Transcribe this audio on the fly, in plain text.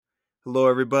Hello,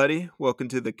 everybody. Welcome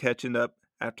to the Catching Up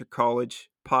After College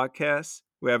podcast.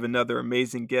 We have another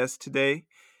amazing guest today.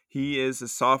 He is a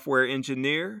software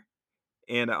engineer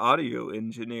and an audio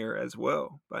engineer as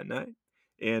well by night.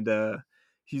 And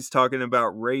he's talking about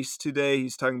race today.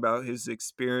 He's talking about his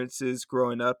experiences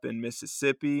growing up in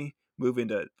Mississippi, moving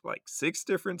to like 6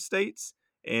 different states.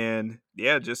 And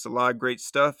yeah, just a lot of great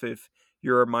stuff. If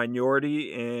you're a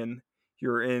minority and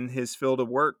you're in his field of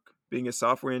work, being a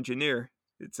software engineer,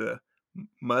 it's a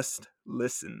must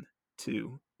listen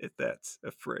to, if that's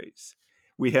a phrase.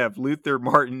 We have Luther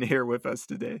Martin here with us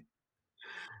today.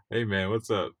 Hey man, what's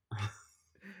up?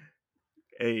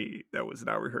 Hey, that was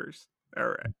not rehearsed.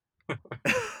 All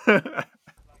right.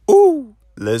 Ooh,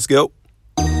 let's go.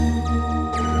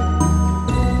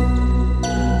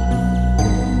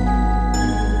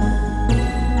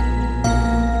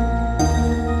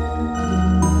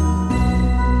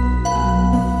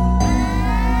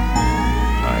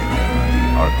 I am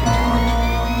the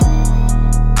architect.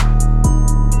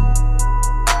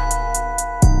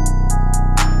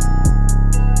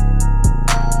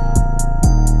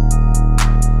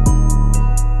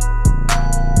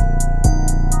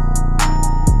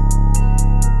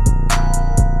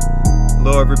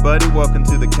 Hello, everybody. Welcome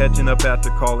to the Catching Up After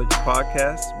College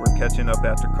podcast. We're catching up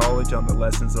after college on the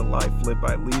lessons of life lived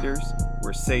by leaders.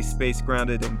 We're safe space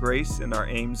grounded in grace, and our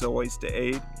aim's always to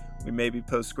aid. We may be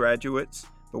postgraduates,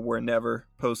 but we're never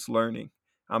post learning.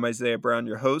 I'm Isaiah Brown,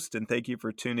 your host, and thank you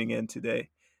for tuning in today.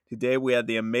 Today, we had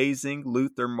the amazing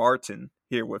Luther Martin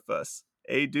here with us.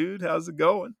 Hey, dude, how's it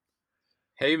going?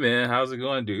 Hey man, how's it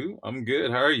going, dude? I'm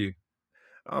good. How are you?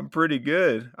 I'm pretty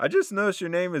good. I just noticed your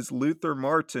name is Luther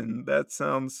Martin. That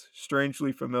sounds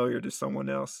strangely familiar to someone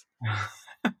else.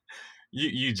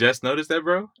 You just noticed that,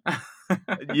 bro?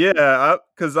 Yeah,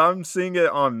 because I'm seeing it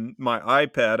on my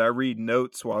iPad. I read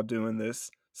notes while doing this.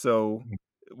 So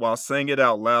while saying it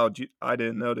out loud, I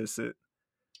didn't notice it.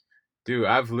 Dude,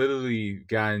 I've literally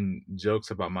gotten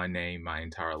jokes about my name my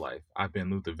entire life. I've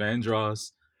been Luther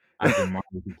Vandross. I've been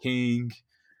Martin Luther King.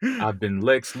 I've been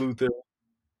Lex Luthor.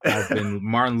 I've been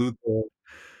Martin Luther,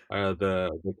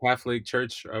 the Catholic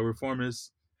Church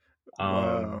reformist. Um,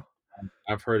 Wow.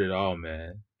 I've heard it all,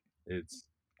 man. It's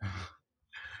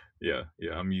yeah.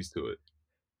 I'm used to it.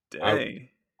 I Dang.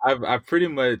 I've pretty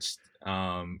much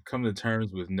come to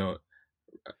terms with knowing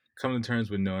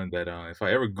that if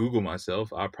I ever Google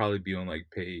myself, I'll probably be on like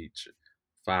page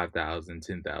 5,000,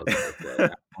 10,000 if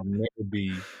that. I'll never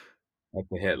be at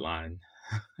the headline.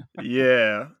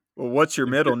 Yeah. Well, what's your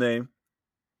It's middle name?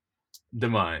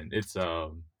 Demine.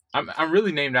 I'm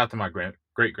really named after my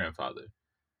great grandfather.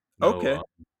 No, Okay.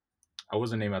 I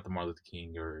wasn't named after Martin Luther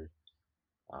King or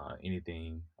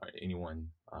anything or anyone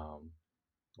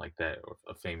like that or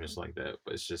a famous like that.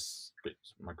 But it's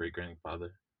my great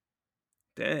grandfather.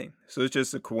 Dang. So it's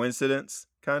just a coincidence,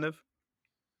 kind of?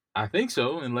 I think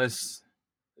so, unless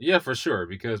yeah, for sure,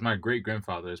 because my great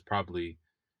grandfather is probably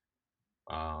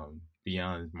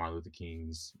beyond Martin Luther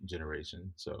King's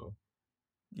generation. So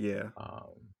Yeah.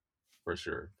 um, for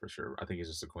sure, I think it's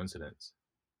just a coincidence.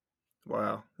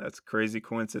 Wow. That's a crazy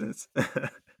coincidence.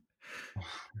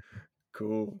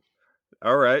 Cool.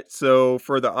 All right. So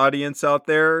for the audience out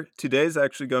there, today's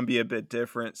actually going to be a bit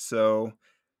different. So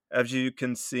as you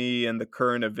can see in the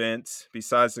current events,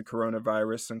 besides the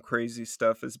coronavirus, some crazy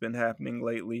stuff has been happening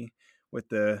lately with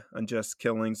the unjust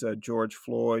killings of George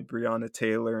Floyd, Breonna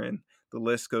Taylor, and the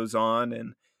list goes on.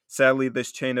 And sadly,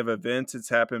 this chain of events, it's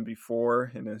happened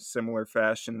before in a similar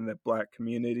fashion in the Black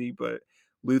community. But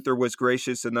Luther was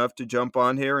gracious enough to jump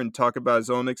on here and talk about his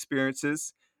own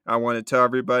experiences. I want to tell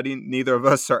everybody, neither of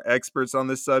us are experts on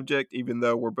this subject, even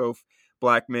though we're both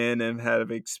Black men and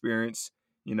have experience,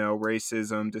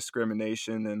 racism,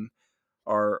 discrimination, and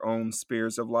our own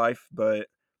spheres of life. But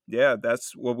yeah,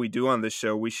 that's what we do on this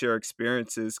show. We share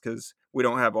experiences because we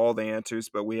don't have all the answers,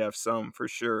 but we have some for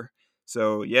sure.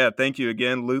 So yeah, thank you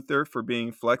again, Luther, for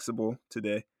being flexible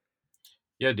today.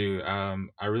 Yeah, dude.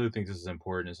 I really think this is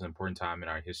important. It's an important time in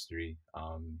our history.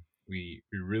 We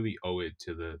really owe it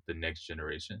to the next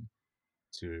generation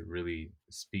to really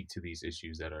speak to these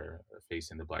issues that are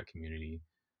facing the Black community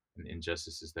and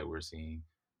injustices that we're seeing.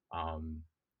 Um,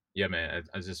 yeah, man,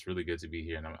 it's just really good to be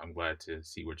here, and I'm glad to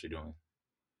see what you're doing.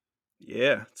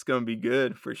 Yeah, it's gonna be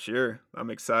good for sure.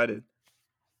 I'm excited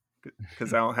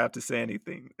because I don't have to say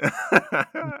anything.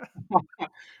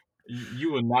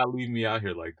 You will not leave me out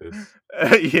here like this.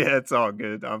 Yeah, it's all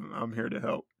good. I'm here to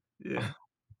help. Yeah,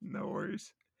 no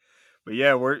worries. But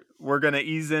yeah, we're gonna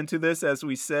ease into this as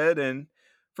we said. And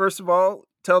first of all,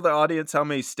 tell the audience how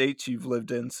many states you've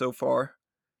lived in so far.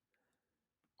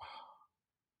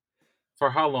 for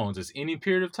how long? Just any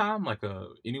period of time, like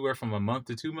anywhere from a month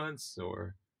to 2 months,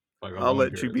 or like a I'll long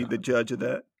let you period of be the time. judge of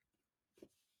that.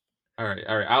 All right.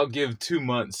 I'll give 2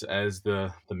 months as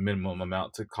the minimum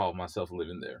amount to call myself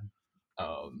living there.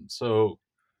 So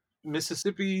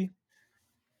Mississippi,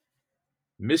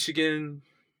 Michigan,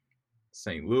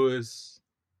 St. Louis.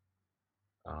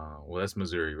 Well, that's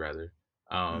Missouri rather.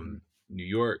 Mhm. New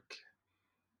York,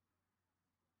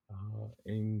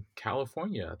 in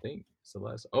California, I think it's the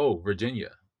last. Oh,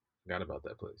 Virginia. Forgot about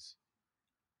that place.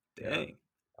 Yeah. Dang.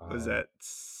 Was Um, that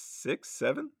 6,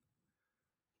 7?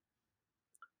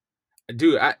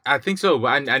 dude, I think so, but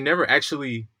I've never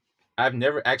actually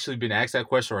been asked that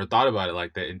question or thought about it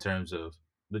like that in terms of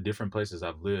the different places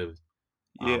I've lived.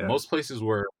 Yeah. Most places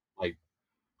were like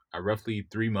roughly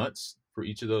 3 months for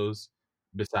each of those,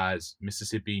 besides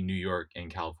Mississippi, New York,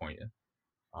 and California.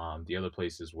 The other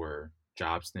places were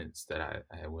job stints that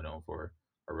I went on for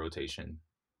a rotation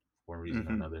for one reason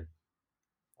or Mhm. another,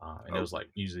 and it Oh, was like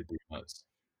usually 3 months.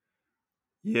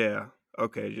 yeah.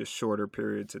 Okay, just shorter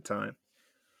periods of time.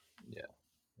 Yeah.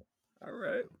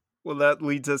 Alright. Well, that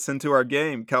leads us into our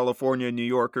game, California, New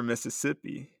York, or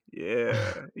Mississippi.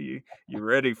 Yeah. You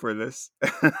ready for this?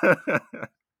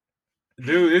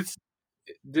 dude, it's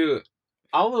dude,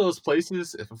 all of those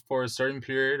places for a certain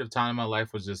period of time in my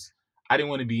life was just I didn't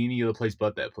want to be any other place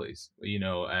but that place.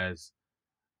 As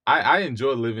I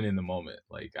enjoy living in the moment.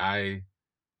 Like I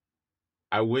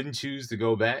wouldn't choose to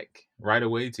go back right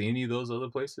away to any of those other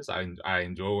places. I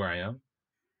enjoy where I am.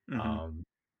 Mhm. Um,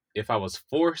 if I was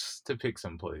forced to pick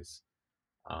some place,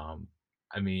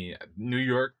 I mean, New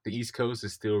York, the East Coast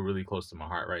is still really close to my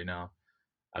heart right now.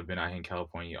 I've been out here in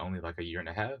California only like a year and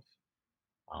a half.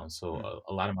 So Mm.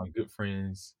 a lot of my good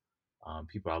friends,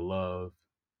 people I love,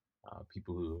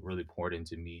 people who really poured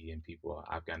into me, and people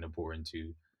I've gotten to pour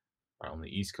into are on the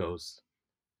East Coast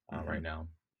right Mhm. now.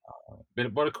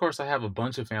 But of course, I have a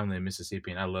bunch of family in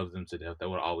Mississippi, and I love them to death. That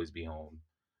would always be home.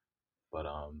 But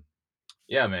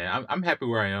yeah, man, I'm happy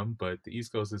where I am. But the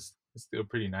East Coast is still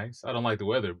pretty nice. I don't like the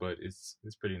weather, but it's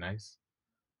pretty nice.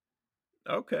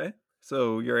 Okay.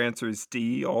 So your answer is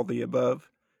D, all the above?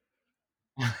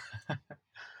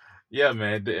 Yeah,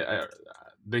 man.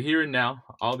 The here and now,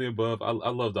 all the above. I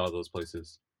loved all those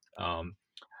places. Um,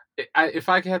 if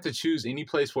I could have to choose any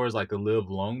place for us like to live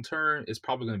long term, it's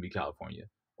probably going to be California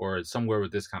or somewhere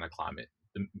with this kind of climate.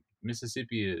 The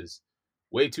Mississippi is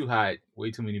way too hot,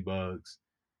 way too many bugs.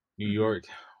 New Mhm. York,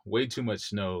 way too much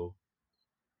snow.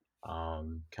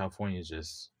 California is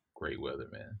just great weather,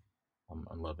 man. I'm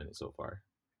loving it so far.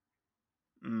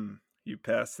 You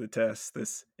passed the test.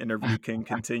 This interview can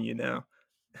continue now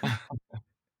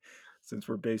since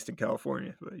we're based in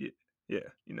California, but yeah,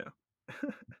 you know.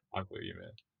 I feel you,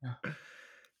 man.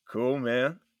 Cool,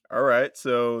 man. Alright,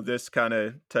 so this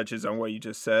kinda touches on what you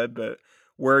just said, but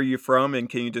where are you from, and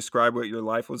can you describe what your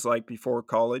life was like before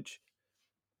college?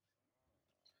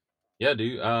 Yeah,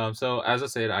 dude. So as I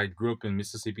said, I grew up in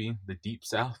Mississippi, the deep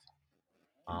South,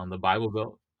 the Bible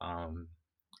Belt. I'm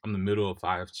the middle of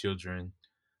five children.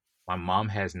 My mom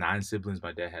has nine siblings.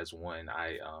 My dad has one.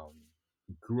 I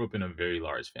grew up in a very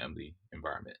large family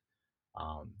environment.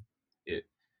 Um, it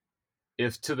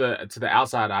if to the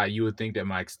outside eye, you would think that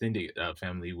my extended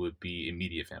family would be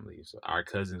immediate family. So our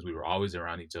cousins, we were always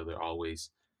around each other,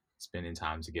 always spending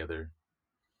time together.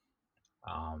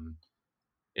 Um,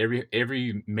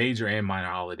 every major and minor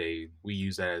holiday, we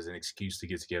use that as an excuse to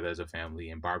get together as a family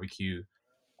and barbecue.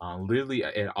 Literally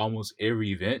at almost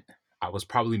every event, I was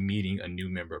probably meeting a new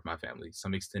member of my family,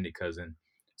 some extended cousin,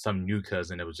 some new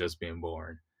cousin that was just being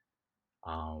born.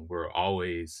 We're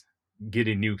always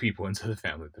getting new people into the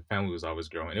family. The family was always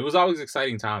growing. It was always an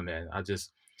exciting time, man.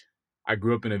 I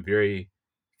grew up in a very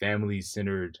family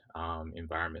centered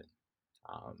environment.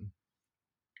 Um,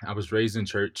 I was raised in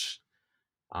church.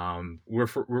 We're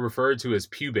referred to as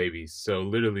pew babies. So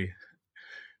literally,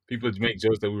 people make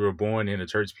jokes that we were born in a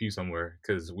church pew somewhere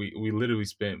because we literally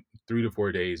spent 3 to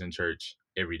 4 days in church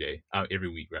every day, every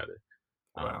week rather.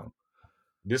 Wow. Um,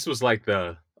 this was like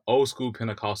the old school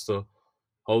Pentecostal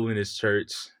holiness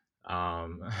church.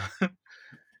 Um,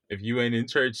 if you ain't in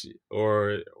church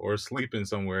or sleeping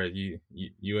somewhere, you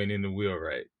ain't in the wheel,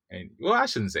 right? And well, I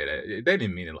shouldn't say that. They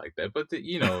didn't mean it like that, but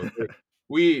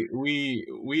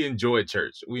we enjoyed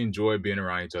church. We enjoyed being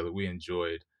around each other. We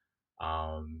enjoyed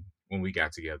when we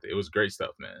got together. It was great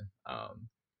stuff, man.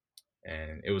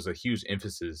 And it was a huge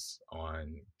emphasis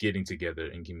on getting together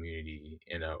in community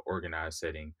in an organized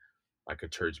setting, like a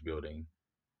church building,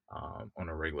 on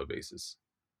a regular basis.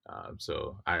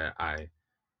 So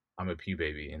I'm a pew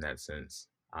baby in that sense.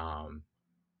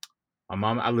 My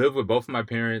mom, I lived with both of my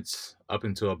parents up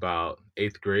until about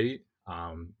eighth grade.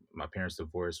 my parents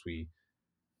divorced, we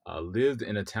lived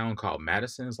in a town called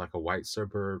Madison. It's like a white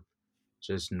suburb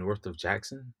just north of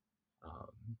Jackson.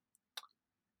 Um,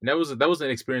 and that was an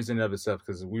experience in and of itself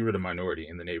because we were the minority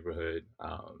in the neighborhood.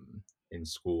 In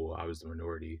school, I was the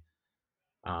minority.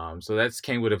 So that's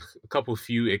came with a couple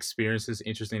few experiences,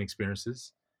 interesting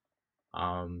experiences.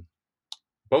 Um,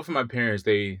 both of my parents,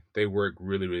 they work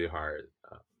really really hard.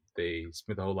 They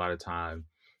spent a whole lot of time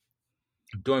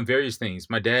doing various things.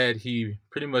 My dad, he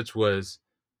pretty much was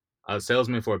a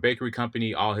salesman for a bakery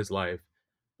company all his life,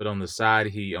 but on the side,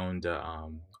 he owned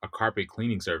a carpet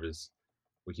cleaning service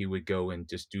where he would go and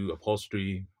just do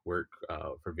upholstery work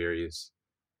for various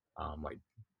like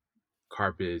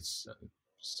carpets,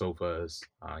 sofas.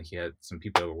 He had some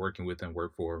people that were working with him,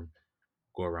 work for him,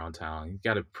 go around town. He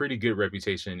got a pretty good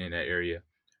reputation in that area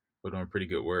for doing pretty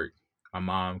good work. My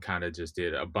mom kind of just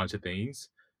did a bunch of things.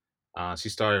 She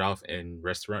started off in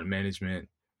restaurant management,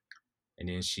 and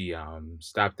then she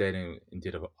stopped that and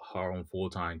did her own full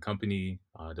time company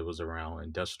that was around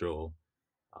industrial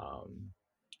um,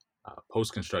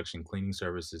 post construction cleaning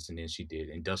services, and then she did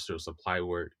industrial supply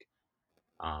work.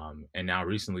 And now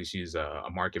recently, she's a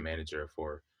market manager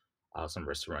for some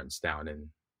restaurants down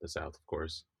in the south, of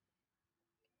course.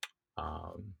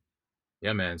 Um,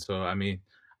 yeah, man. So I mean,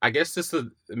 I guess this is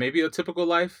maybe a typical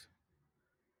life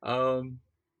for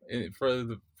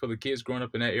the kids growing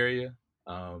up in that area.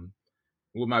 Um,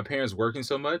 with my parents working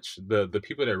so much, the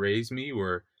people that raised me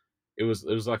were it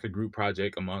was like a group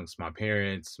project amongst my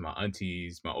parents, my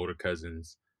aunties, my older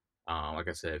cousins. Like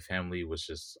I said, family was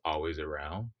just always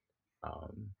around.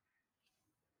 Um,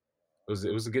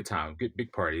 it was a good time, good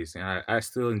big parties, and I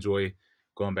still enjoy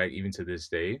going back even to this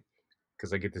day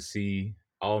because I get to see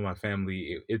all of my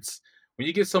family. It's when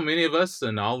you get so many of us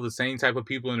and all the same type of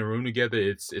people in the room together,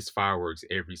 it's fireworks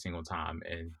every single time,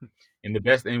 and in the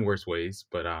best and worst ways.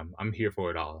 But I'm here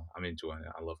for it all. I'm enjoying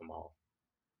it. I love them all.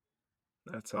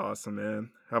 That's awesome,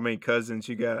 man. How many cousins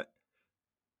you got?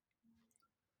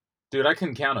 Dude, I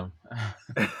couldn't count them.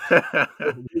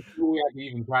 There's no way I can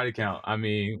even try to count. I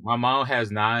mean, my mom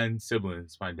has 9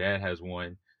 siblings. My dad has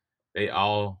 1. They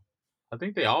all I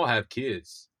think they all have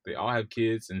kids. They all have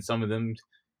kids, and some of them,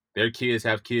 their kids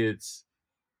have kids.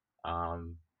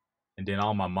 Um, and then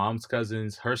all my mom's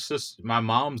cousins, my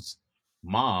mom's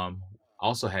mom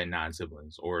also had 9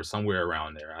 siblings or somewhere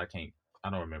around there. I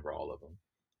don't remember all of them.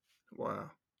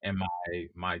 Wow. And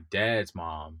my dad's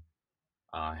mom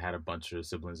had a bunch of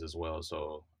siblings as well.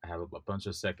 So I have a bunch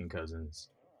of second cousins.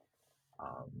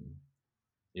 Um,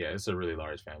 yeah, it's a really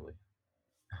large family.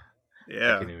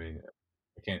 I Yeah. can't even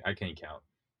I can't count.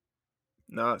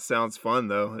 No, it sounds fun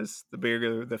though. It's the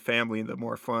bigger the family, the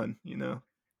more fun, you know.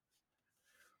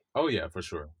 Oh yeah, for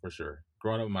sure, for sure.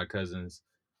 Growing up with my cousins,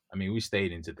 I mean, we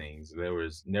stayed into things. There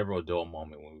was never a dull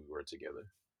moment when we were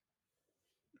together.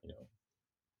 You know,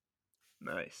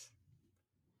 Nice.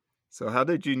 So how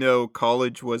did you know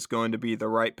college was going to be the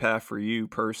right path for you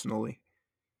personally?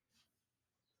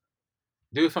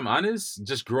 dude. If I'm honest,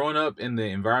 just growing up in the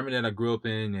environment that I grew up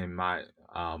in, and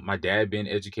my dad being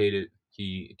educated,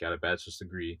 he got a bachelor's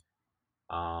degree.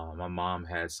 My mom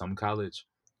had some college,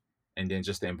 and then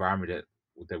just the environment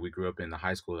that we grew up in, the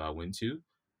high school that I went to,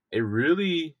 it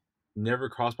really never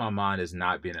crossed my mind as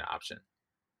not being an option.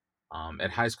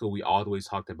 At high school, we always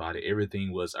talked about it.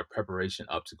 Everything was a preparation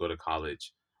up to go to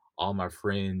college. All my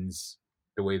friends,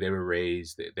 the way they were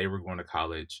raised, they were going to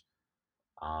college.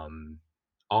 Um,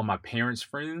 all my parents'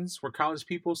 friends were college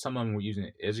people. Some of them were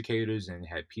using educators and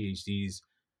had PhDs.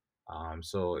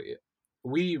 So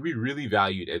we really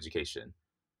valued education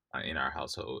in our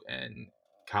household, and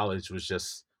college was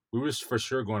just we were for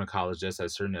sure going to college just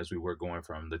as certain as we were going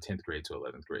from the 10th grade to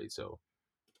 11th grade. So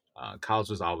college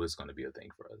was always going to be a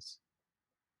thing for us.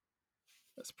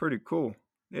 That's pretty cool.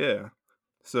 Yeah.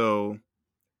 So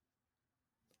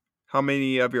how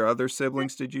many of your other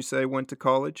siblings did you say went to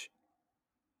college?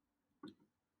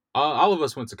 All of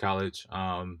us went to college.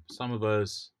 Some of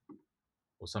us,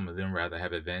 well, some of them rather,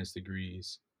 have advanced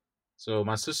degrees. So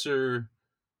my sister,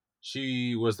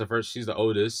 she was the first. She's the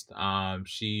oldest.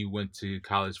 She went to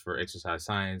college for exercise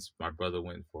science. My brother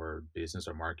went for business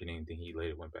or marketing. Then he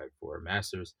later went back for a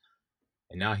master's,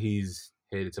 and now he's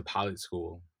headed to pilot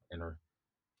school in a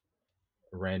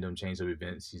random change of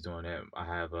events. He's doing that. I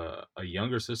have a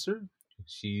younger sister.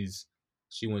 She's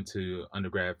she went to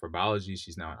undergrad for biology.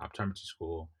 She's now in optometry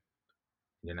school.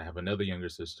 And then I have another younger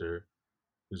sister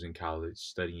who's in college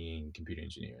studying computer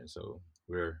engineering. So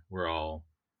we're all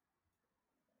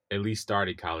at least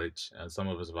started college. Some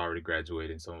of us have already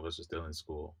graduated. Some of us are still in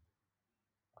school.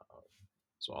 Um,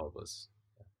 so all of us.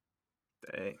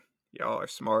 Dang. Y'all are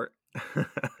smart.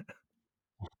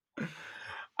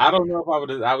 I don't know if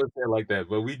I would say it like that,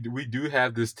 but we do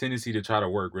have this tendency to try to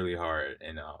work really hard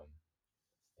and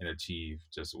achieve.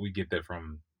 Just we get that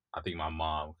from I think my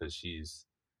mom because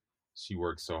she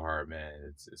works so hard, man.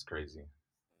 It's crazy.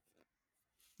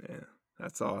 Yeah,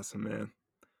 that's awesome, man.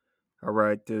 All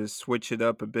right, to switch it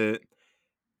up a bit,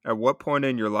 at what point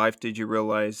in your life did you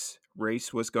realize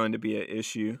race was going to be an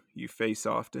issue you face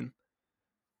often?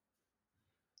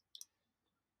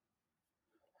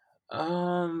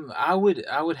 I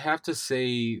would have to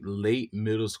say late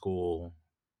middle school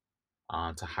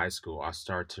to high school, I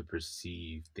start to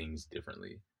perceive things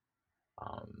differently.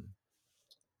 Um,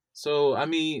 so I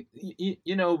mean,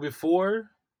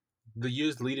 before the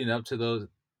years leading up to those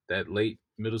that late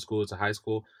middle school to high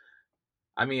school,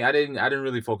 I mean, I didn't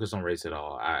really focus on race at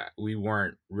all. We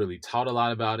weren't really taught a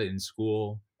lot about it in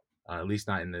school, at least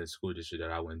not in the school district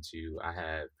that I went to. I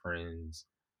had friends,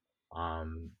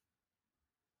 um,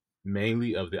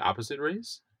 mainly of the opposite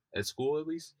race at school, at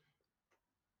least.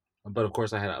 But of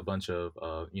course, I had a bunch of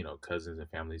cousins and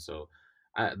family. So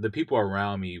the people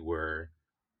around me were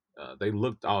they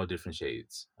looked all different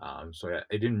shades. So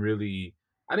I didn't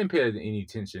pay any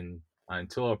attention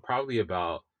until probably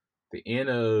about the end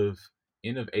of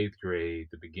eighth grade,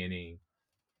 the beginning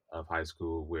of high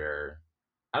school, where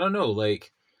I don't know,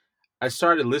 like I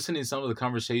started listening to some of the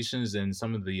conversations and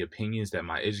some of the opinions that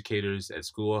my educators at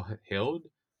school held,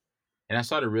 and I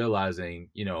started realizing,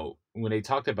 when they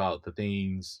talked about the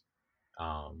things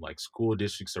like school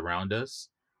districts around us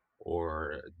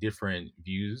or different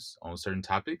views on certain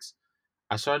topics,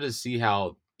 I started to see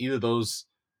how either those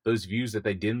views that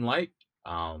they didn't like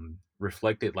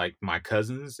reflected like my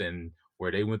cousins and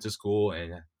where they went to school,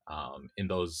 and in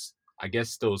those I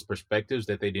guess those perspectives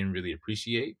that they didn't really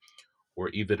appreciate, or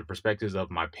either the perspectives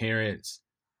of my parents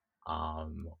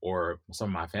or some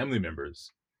of my family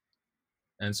members.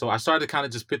 And so I started to kind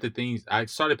of just put the things. I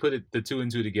started putting the two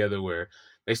and two together, where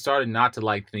they started not to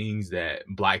like things that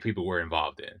black people were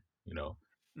involved in, you know.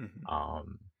 Mhm.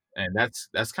 Um, and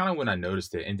that's kind of when I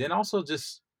noticed it. And then also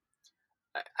just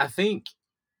I think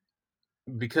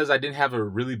because I didn't have a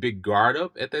really big guard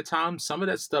up at that time, some of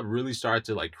that stuff really started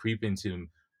to like creep into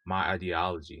my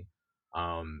ideology.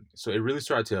 So it really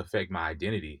started to affect my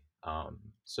identity.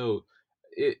 So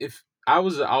if I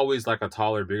was always like a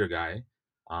taller, bigger guy,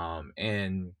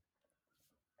 and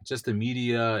just the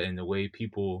media and the way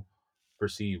people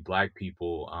perceive black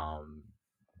people,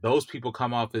 those people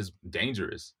come off as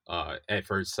dangerous at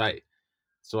first sight.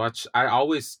 So I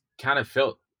always kind of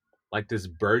felt like this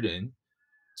burden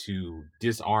to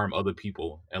disarm other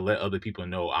people and let other people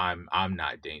know I'm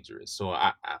not dangerous. So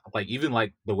I like even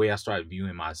like the way I started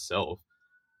viewing myself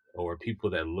or people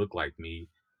that look like me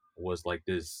was like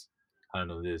this I don't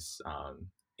know this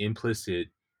implicit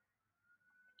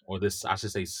or this I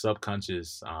should say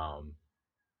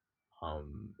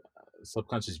um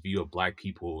subconscious view of black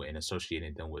people and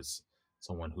associating them with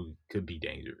someone who could be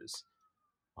dangerous.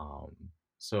 Um,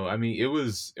 so I mean, it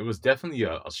was definitely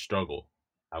a struggle,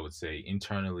 I would say,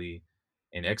 internally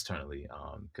and externally.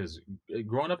 Because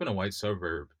growing up in a white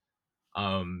suburb,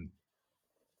 um,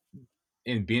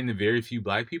 and being the very few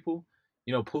black people,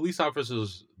 police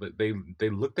officers they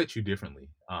looked at you differently.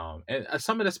 And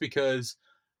some of that's because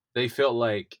they felt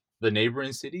like the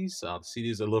neighboring cities, the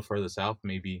cities a little further south,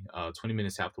 maybe 20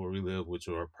 minutes south of where we live, which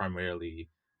were primarily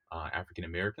African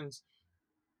Americans,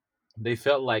 they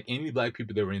felt like any black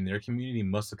people that were in their community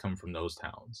must have come from those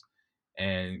towns.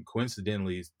 And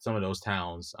coincidentally, some of those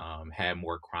towns had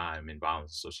more crime and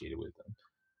violence associated with them.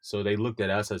 So they looked at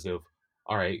us as if,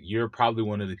 all right, you're probably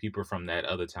one of the people from that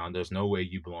other town. There's no way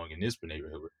you belong in this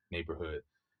neighborhood.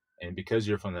 And because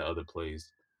you're from the other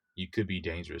place, you could be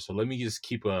dangerous. So let me just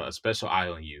keep a special eye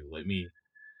on you. Let me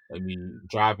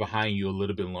drive behind you a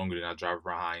little bit longer than I drive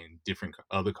behind different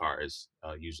other cars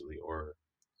usually. Or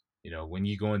when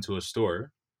you go into a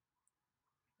store,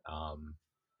 um,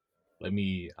 let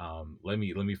me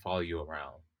follow you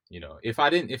around. If I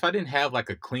didn't have like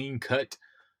a clean cut,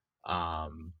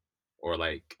 um, or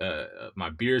like my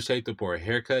beard shaped up or a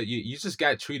haircut, you just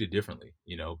got treated differently.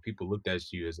 People looked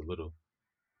at you as a little,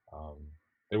 um,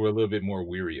 they were a little bit more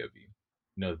weary of you.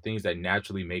 Things that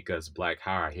naturally make us black,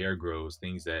 how our hair grows,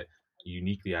 things that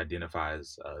uniquely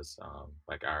identifies us,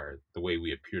 like our the way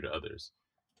we appear to others.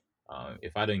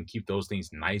 If I didn't keep those things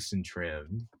nice and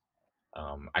trimmed,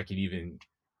 I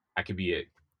could be a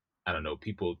I don't know,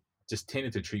 people just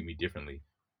tended to treat me differently.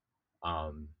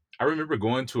 I remember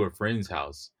going to a friend's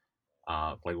house,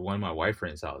 like one of my white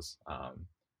friend's house,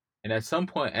 and at some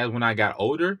point, as when I got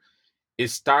older, it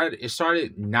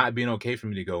started not being okay for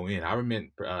me to go in. I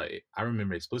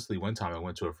remember explicitly one time I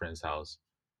went to a friend's house,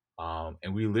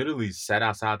 And we literally sat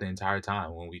outside the entire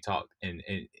time when we talked, and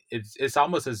it's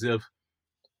almost as if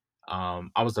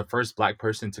I was the first black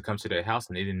person to come to their house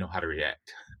and they didn't know how to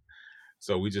react.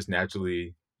 So we just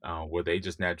naturally, where they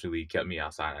just naturally kept me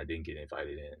outside. I didn't get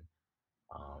invited in,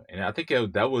 and I think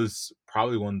that was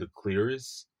probably one of the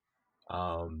clearest,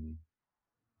 um,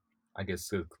 I guess,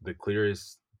 the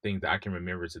clearest thing that I can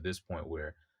remember to this point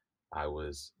where I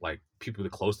was like people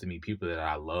that close to me, people that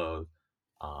I love,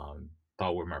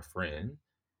 thought were my friend,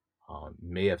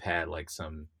 may have had like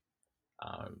some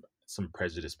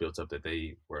prejudice built up that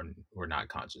they were not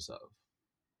conscious of.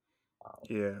 Um,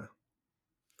 Yeah.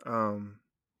 Um,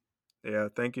 yeah,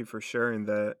 thank you for sharing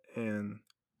that. And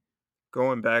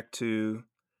going back to,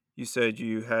 you said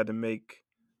you had to make,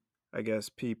 I guess,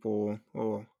 people,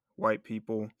 or white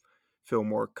people, feel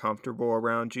more comfortable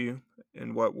around you.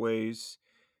 In what ways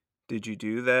did you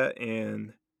do that?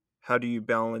 And how do you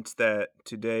balance that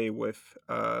today with,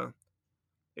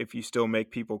 if you still make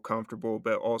people comfortable,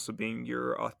 but also being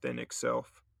your authentic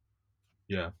self?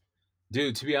 yeah.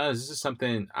 Dude, to be honest, this is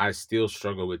something I still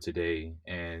struggle with today.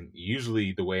 And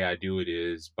usually the way I do it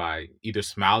is by either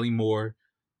smiling more,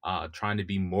 trying to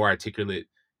be more articulate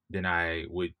than I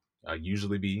would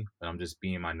usually be, when I'm just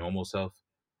being my normal self.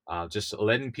 Just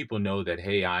letting people know that,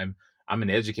 hey, I'm an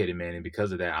educated man, and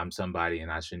because of that, I'm somebody,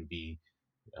 and I shouldn't be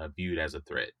viewed as a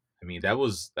threat. I mean,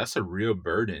 that's a real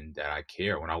burden that I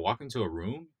care. When I walk into a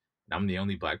room and I'm the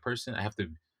only black person, I have to.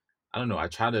 I don't know. I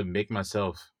try to make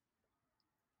myself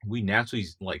we naturally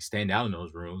like stand out in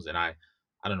those rooms, and I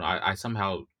don't know, I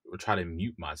somehow would try to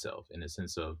mute myself in the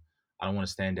sense of I don't want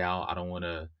to stand out. I don't want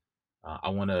to I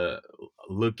want to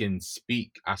look and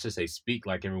speak. I should say speak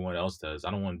like everyone else does.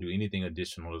 I don't want to do anything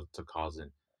additional to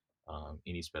causing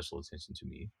any special attention to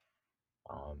me.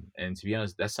 And to be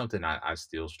honest, that's something I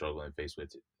still struggle and face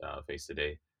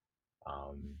today.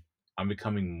 um, I'm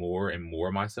becoming more and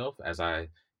more myself as I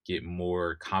get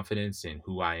more confidence in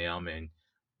who I am and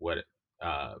what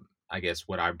I guess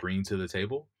what I bring to the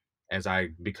table. As I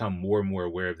become more and more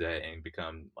aware of that and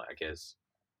become, I guess,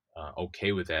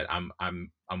 okay with that, I'm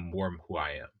more who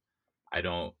I am. I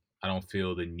don't I don't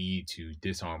feel the need to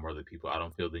disarm other people. I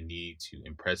don't feel the need to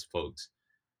impress folks.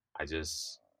 I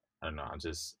just I don't know.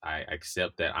 I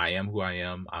accept that I am who I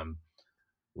am. I'm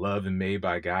loved and made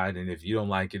by God, and if you don't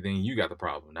like it, then you got the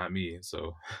problem, not me.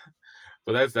 So,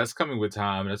 but that's coming with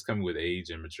time. That's coming with age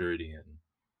and maturity, and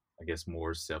I guess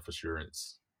more self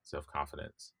assurance, self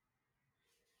confidence.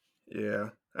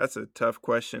 Yeah, that's a tough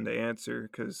question to answer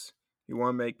because you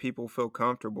want to make people feel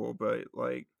comfortable, but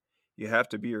like you have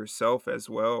to be yourself as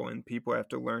well, and people have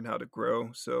to learn how to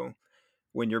grow. So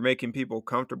when you're making people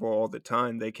comfortable all the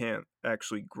time, they can't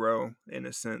actually grow in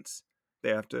a sense. They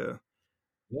have to,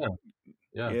 Yeah,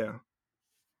 yeah, yeah,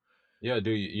 yeah,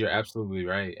 dude. You're absolutely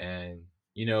right, and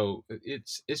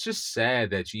it's just sad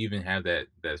that you even have that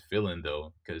feeling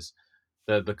though, because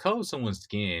the color of someone's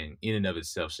skin in and of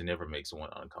itself should never make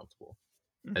someone uncomfortable,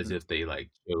 as hmm if they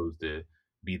like chose to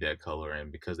be that color,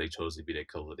 and because they chose to be that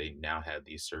color, they now have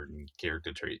these certain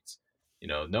character traits.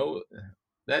 No,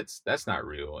 that's not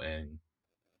real, and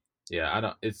yeah, I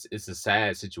don't. It's a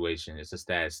sad situation. It's a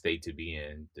sad state to be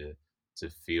in, to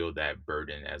feel that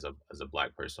burden as a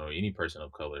black person or any person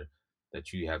of color,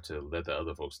 that you have to let the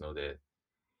other folks know that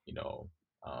you know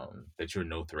that you're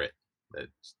no threat. That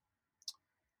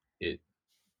it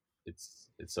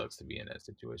it sucks to be in that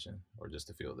situation or just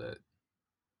to feel that.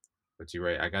 But you're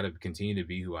right. I got to continue to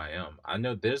be who I am. I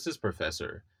know there's this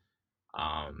professor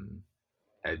um,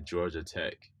 at Georgia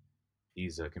Tech.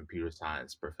 He's a computer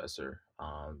science professor.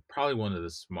 Probably one of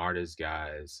the smartest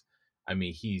guys. I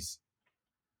mean,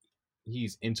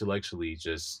 he's intellectually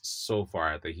just so far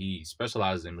out there. He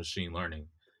specializes in machine learning,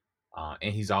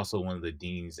 and he's also one of the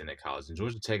deans in that college. And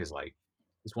Georgia Tech is like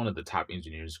it's one of the top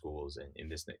engineering schools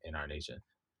in our nation.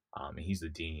 And he's the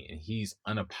dean, and he's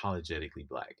unapologetically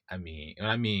black. I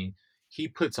mean, he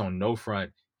puts on no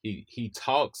front. He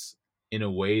talks in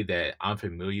a way that I'm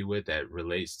familiar with that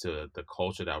relates to the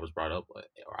culture that I was brought up, or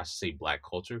I should say, black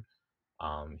culture.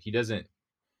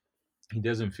 He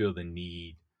doesn't feel the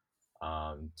need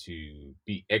to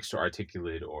be extra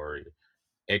articulate or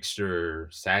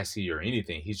extra sassy or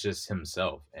anything. He's just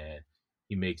himself, and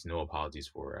he makes no apologies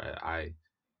for it. I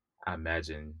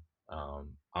imagine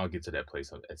I'll get to that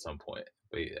place at some point.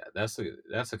 But yeah, that's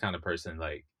the kind of person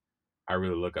like I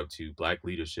really look up to. Black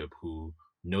leadership who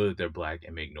know that they're black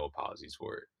and make no apologies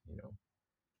for it.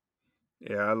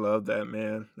 yeah, I love that,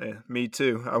 man. Me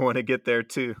too. I want to get there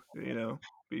too.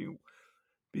 Be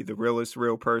be the realest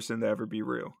real person to ever be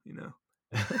real.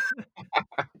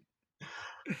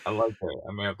 I like that.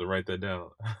 I might have to write that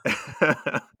down.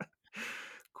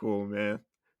 Cool, man.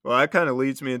 Well, that kinda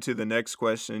leads me into the next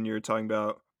question. You were talking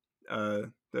about,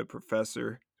 the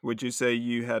professor. Would you say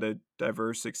you had a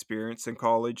diverse experience in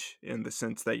college in the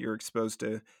sense that you're exposed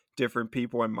to different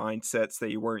people and mindsets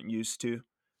that you weren't used to?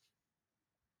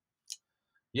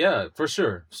 Yeah, for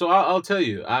sure. So I'll tell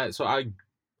you, I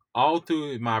all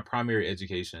through my primary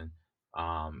education,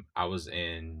 I was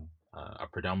in a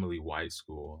predominantly white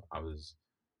school. I was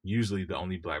usually the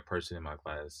only black person in my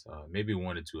class, maybe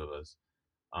one or two of us.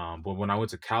 But when I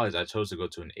went to college, I chose to go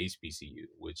to an HBCU,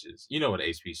 which is, you know what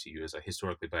HBCU is, a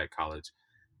historically black college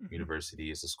Mhm.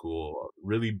 university. It's a school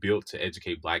really built to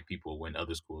educate black people when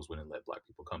other schools wouldn't let black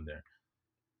people come there.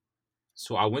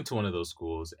 So I went to one of those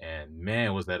schools, and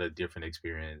man, was that a different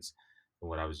experience than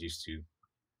what I was used to.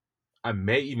 I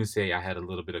may even say I had a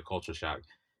little bit of culture shock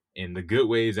in the good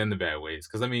ways and the bad ways.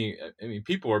 Because I mean,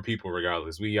 people are people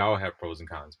regardless. We all have pros and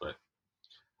cons, but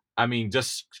I mean,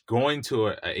 just going to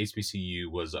a HBCU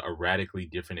was a radically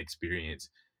different experience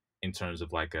in terms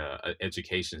of like a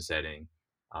education setting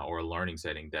or a learning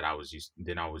setting that I was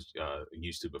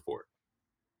used to before.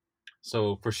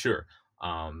 So for sure,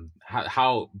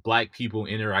 how black people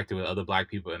interacted with other black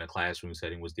people in a classroom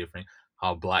setting was different.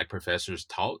 How black professors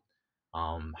taught,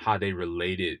 how they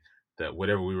related that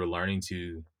whatever we were learning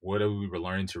to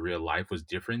real life was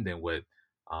different than what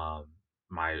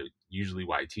my usually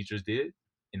white teachers did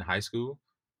in high school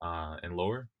and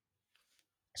lower.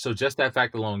 So just that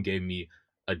fact alone gave me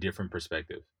a different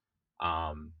perspective.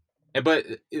 Um,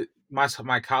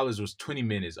 my college was 20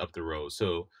 minutes up the road,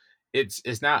 so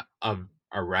it's not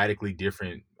a radically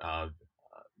different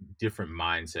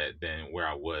mindset than where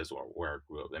I was or where I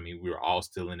grew up. I mean, we were all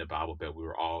still in the Bible Belt. We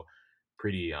were all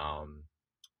pretty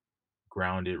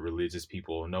grounded religious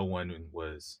people. No one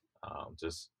was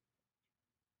just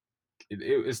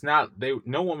it's not they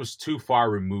no one was too far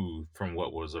removed from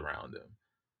what was around them.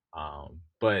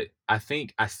 But I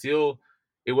think I still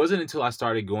it wasn't until I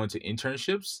started going to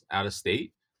internships out of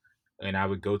state and I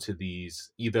would go to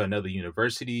these either another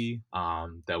university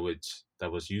that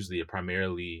was usually a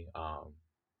primarily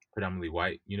predominantly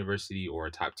white university or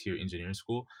a top tier engineering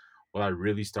school where I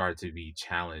really started to be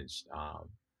challenged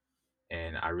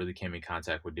and I really came in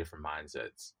contact with different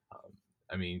mindsets.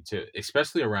 I mean, to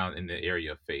especially around in the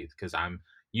area of faith, because I'm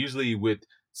usually with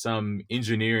some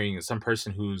engineering, some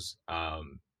person who's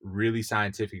really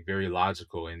scientific, very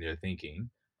logical in their thinking,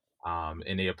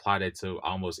 and they apply that to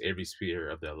almost every sphere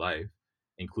of their life,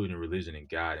 including religion and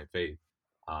God and faith.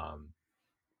 Um,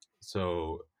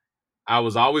 so I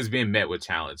was always being met with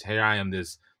challenge. Here I am,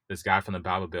 this guy from the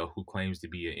Bible Belt who claims to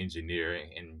be an engineer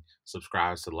and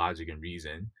subscribes to logic and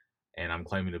reason, and I'm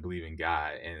claiming to believe in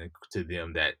God. And to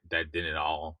them, that didn't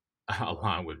all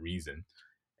align with reason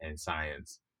and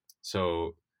science.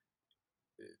 So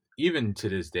even to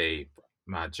this day,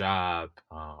 my job,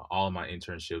 all of my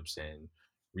internships and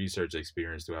research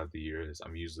experience throughout the years,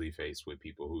 I'm usually faced with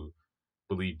people who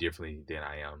believe differently than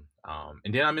I am.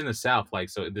 And then I'm in the South, like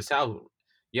so the South,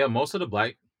 yeah, most of the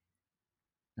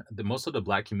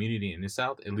black community in the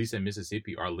South, at least in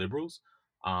Mississippi, are liberals.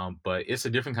 But it's a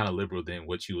different kind of liberal than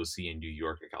what you will see in New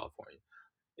York or California.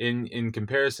 In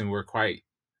comparison, we're quite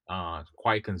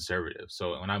conservative.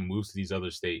 So when I moved to these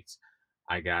other states,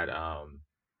 I got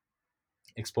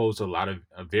exposed to a lot of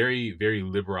very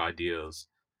liberal ideas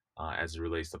as it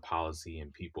relates to policy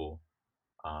and people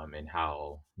and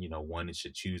how one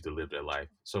should choose to live their life.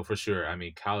 So for sure, I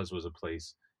mean, college was a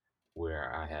place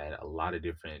where I had a lot of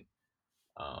different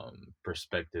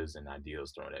perspectives and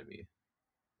ideas thrown at me.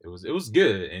 It was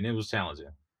good and it was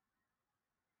challenging.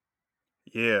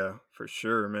 Yeah, for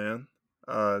sure, man.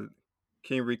 Uh,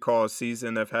 can you recall a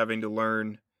season of having to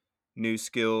learn new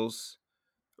skills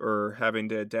or having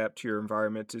to adapt to your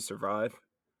environment to survive?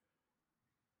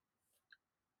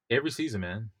 Every season,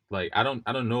 man. Like I don't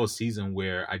know a season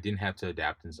where I didn't have to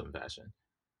adapt in some fashion.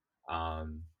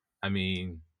 Um, I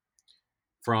mean,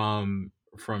 from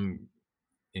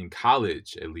in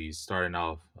college at least, starting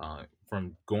off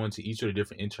from going to each of the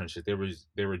different internships,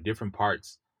 there were different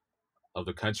parts of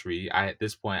the country. At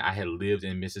this point I had lived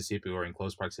in Mississippi or in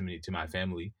close proximity to my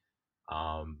family.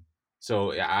 Um,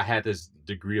 so I had this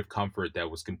degree of comfort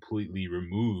that was completely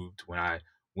removed when I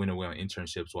went away on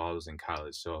internships while I was in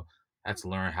college. So I had to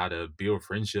learn how to build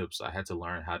friendships. I had to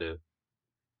learn how to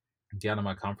get out of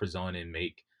my comfort zone and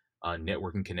make a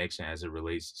networking connection as it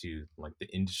relates to like the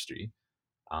industry.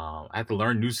 I had to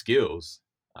learn new skills.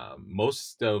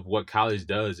 Most of what college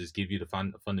does is give you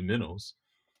the fundamentals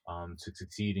to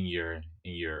succeed in your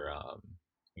in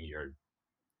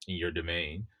your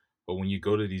domain. But when you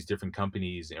go to these different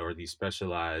companies or these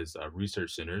specialized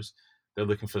research centers, they're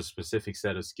looking for a specific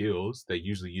set of skills that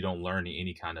usually you don't learn in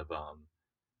any kind of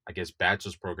I guess,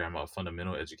 bachelor's program of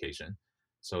fundamental education.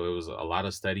 So it was a lot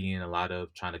of studying, a lot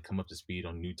of trying to come up to speed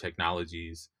on new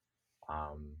technologies,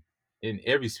 um, in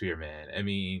every sphere, man. I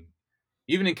mean,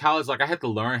 even in college, like I had to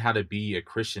learn how to be a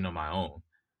Christian on my own.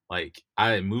 Like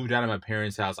I had moved out of my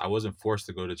parents' house. I wasn't forced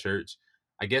to go to church.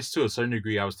 I guess to a certain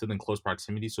degree, I was still in close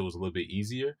proximity, so it was a little bit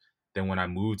easier than when I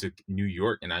moved to New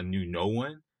York and I knew no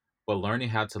one. But learning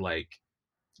how to like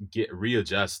get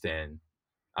readjust and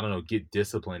I don't know, get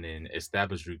discipline and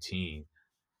establish routine.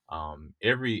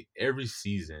 Every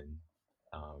season,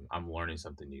 I'm learning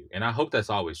something new, and I hope that's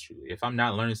always true. If I'm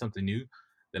not learning something new,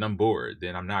 then I'm bored.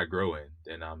 Then I'm not growing.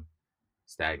 Then I'm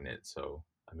stagnant. So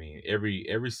I mean,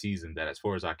 every season that, as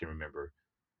far as I can remember,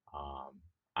 um,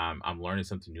 I'm learning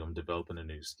something new. I'm developing a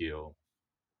new skill.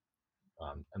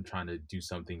 I'm trying to do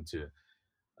something to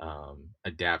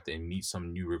adapt and meet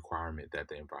some new requirement that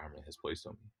the environment has placed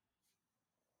on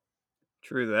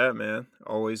True that, man.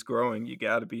 Always growing, you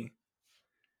gotta be.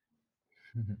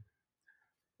 me.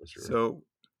 For sure. So,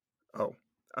 oh,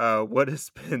 what has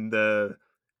been the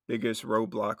biggest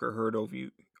roadblock or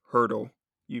hurdle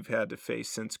you've had to face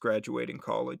since graduating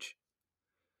college?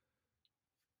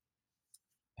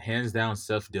 Hands down,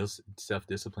 self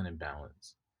discipline and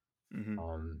balance. Mhm,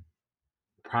 Um,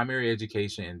 Primary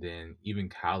education and then even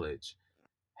college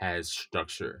has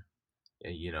structure.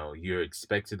 And, you know, you're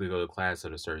expected to go to class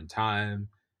at a certain time.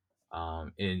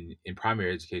 In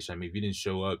primary education, I mean, if you didn't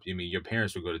show up, I mean, your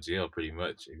parents would go to jail pretty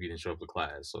much if you didn't show up to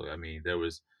class. So, I mean, there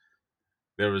was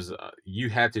you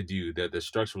had to do that. The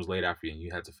structure was laid out for you, and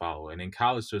you had to follow. And in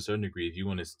college, to a certain degree, if you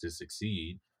wanted to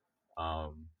succeed,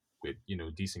 um, with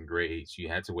decent grades, you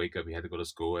had to wake up, you had to go to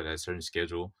school at a certain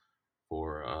schedule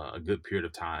for a good period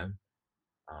of time.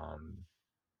 Um,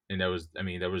 and there was, I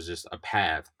mean, there was just a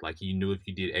path. Like you knew if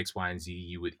you did X, Y, and Z,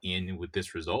 you would end with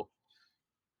this result.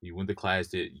 You went to class,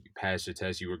 did you passed your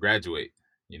test, you would graduate.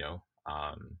 You know,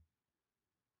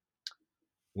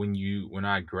 when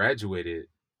I graduated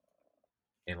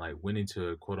and like went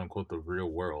into quote unquote the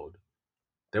real world,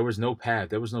 there was no path,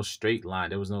 there was no straight line,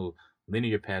 there was no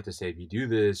linear path to say if you do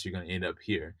this, you're gonna end up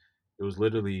here. It was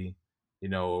literally, you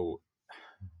know,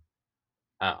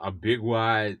 a big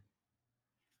wide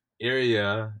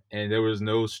area, and there was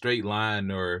no straight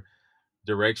line or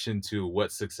direction to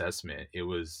what success meant. There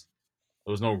was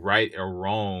no right or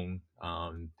wrong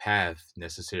path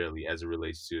necessarily as it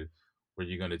relates to where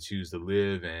you're going to choose to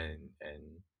live and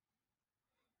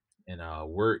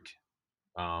work.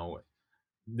 Uh,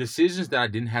 Decisions that I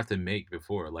didn't have to make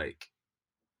before, like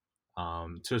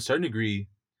to a certain degree,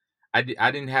 I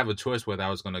didn't have a choice whether I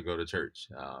was going to go to church.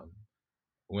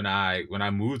 When I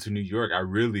moved to New York, I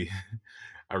really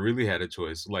I really had a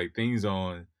choice. Like things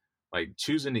on like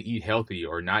choosing to eat healthy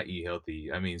or not eat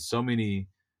healthy. I mean, so many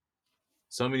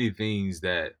things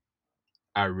that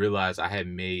I realized I had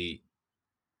made,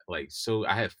 like, so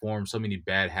I had formed so many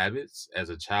bad habits as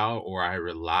a child, or I had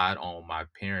relied on my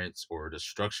parents or the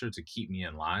structure to keep me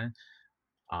in line.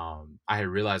 I had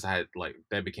realized I had like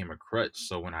that became a crutch.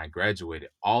 So when I graduated,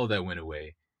 all of that went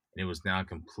away, and it was now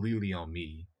completely on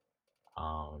me,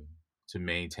 um, to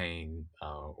maintain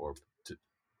or to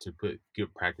to put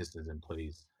good practices in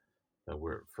place that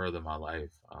would further my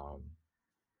life.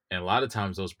 And a lot of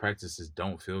times those practices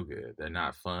don't feel good. They're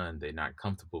not fun. They're not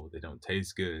comfortable. They don't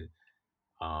taste good.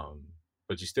 Um,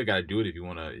 but you still got to do it if you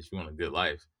want a good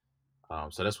life.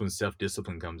 So that's when self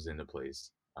discipline comes into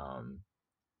place.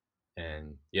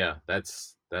 And yeah,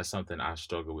 that's something I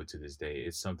struggle with to this day.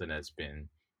 It's something that's been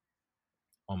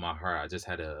on my heart. I just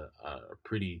had a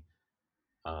pretty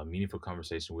meaningful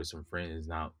conversation with some friends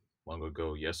not long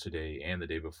ago, yesterday and the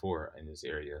day before, in this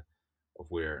area of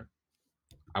where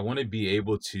I want to be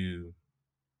able to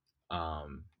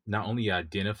not only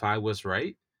identify what's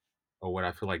right or what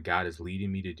I feel like God is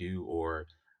leading me to do, or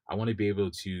I want to be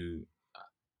able to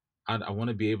I want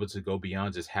to be able to go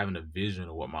beyond just having a vision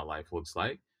of what my life looks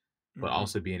like, but mhm.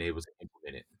 also being able to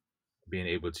implement it, being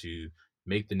able to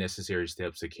make the necessary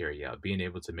steps to carry out, being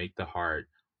able to make the hard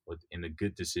and the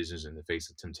good decisions in the face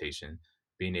of temptation,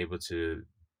 being able to,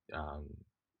 um,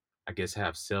 I guess,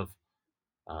 have self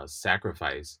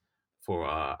sacrifice for,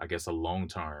 I guess, a long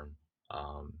term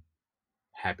um,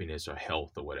 happiness or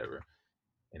health or whatever.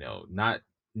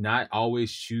 Not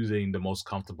always choosing the most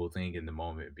comfortable thing in the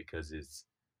moment because it's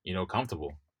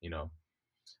comfortable.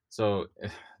 So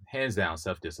hands down,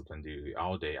 self discipline, dude.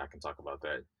 All day I can talk about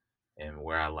that and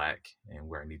where I lack and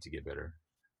where I need to get better.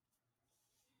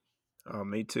 Oh,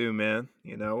 me too, man.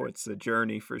 It's a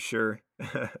journey for sure.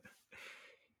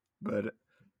 But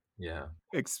Yeah,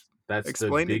 ex that's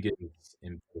the explain it. biggest.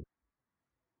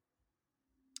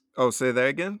 Oh, say that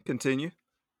again? Continue.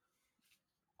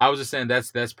 I was just saying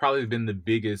that's probably been the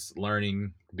biggest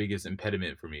learning, biggest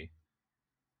impediment for me.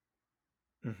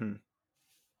 Hmm.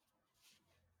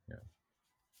 Yeah.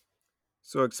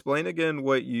 So explain again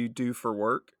what you do for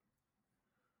work.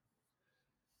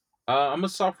 I'm a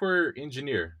software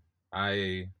engineer.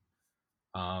 I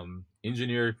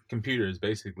engineer computers.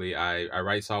 Basically, I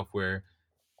write software,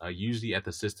 usually at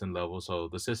the system level. So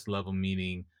the system level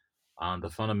meaning the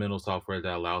fundamental software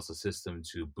that allows the system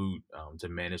to boot, to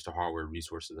manage the hardware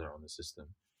resources that are on the system.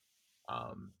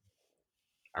 Um,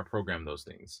 I program those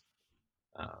things.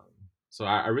 Um, so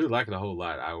I really like it a whole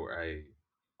lot.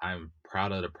 I'm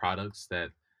proud of the products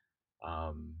that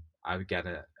I've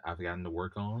gotten to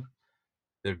work on.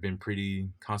 They've been pretty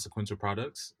consequential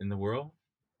products in the world.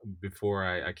 Before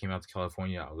I came out to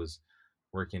California, I was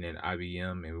working at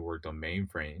IBM and we worked on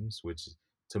mainframes, which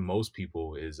to most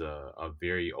people is a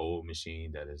very old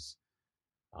machine that is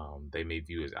they may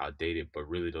view as outdated, but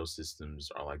really those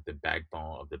systems are like the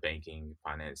backbone of the banking,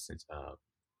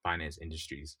 finance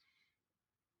industries.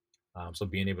 So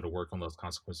being able to work on those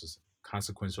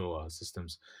consequential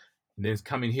systems, and then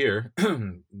coming here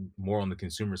more on the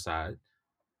consumer side,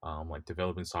 like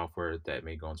developing software that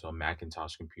may go into a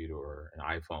Macintosh computer or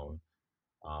an iPhone,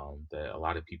 that a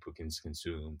lot of people can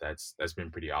consume. That's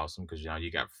been pretty awesome because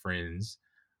you got friends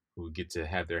who get to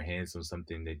have their hands on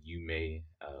something that you may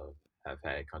have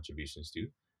had contributions to.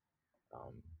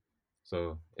 Um,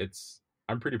 so it's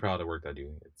I'm pretty proud of the work I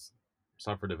do. It's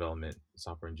software development,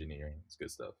 software engineering. It's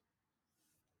good stuff.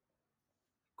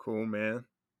 Cool, man.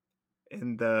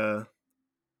 And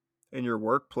in your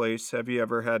workplace, have you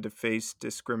ever had to face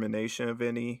discrimination of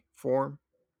any form?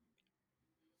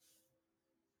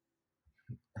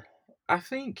 I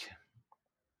think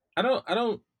I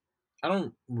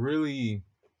don't really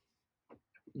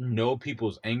know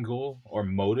people's angle or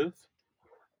motive.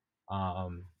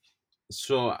 Um,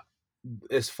 so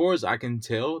as far as I can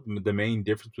tell, the main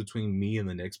difference between me and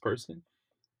the next person,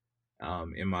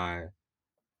 um, in my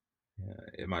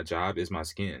in my job is my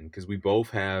skin because we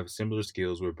both have similar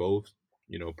skills. We're both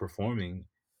performing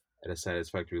at a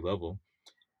satisfactory level.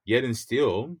 Yet and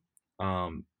still,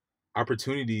 um,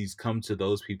 opportunities come to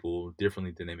those people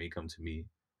differently than they may come to me,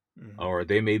 Hmm. or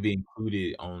they may be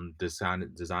included on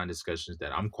design discussions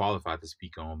that I'm qualified to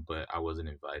speak on, but I wasn't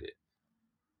invited.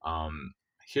 Um,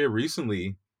 Here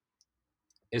recently,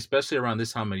 especially around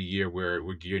this time of the year where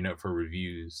we're gearing up for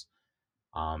reviews,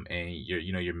 and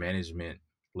your management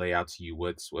lay out to you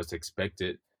what's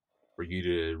expected for you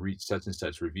to reach such and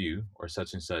such review or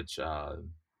such and such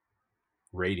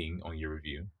rating on your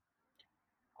review.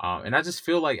 And I just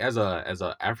feel like as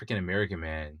a African American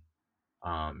man,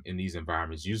 in these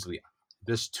environments, usually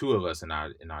there's two of us in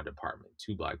our department,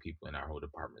 two black people in our whole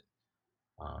department,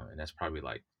 and that's probably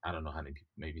like I don't know how many people,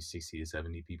 maybe 60 to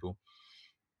 70 people.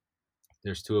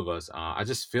 There's two of us. I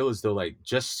just feel as though like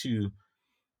just to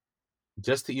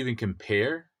even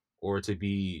compare or to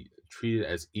be treated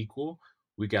as equal,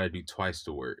 we got to do twice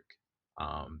the work.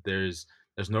 There's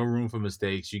no room for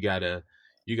mistakes. You gotta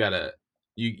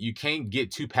you can't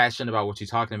get too passionate about what you're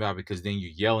talking about because then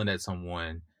you're yelling at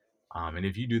someone. And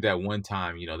if you do that one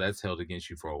time, that's held against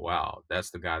you for a while. That's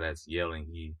the guy that's yelling.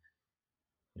 He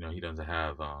doesn't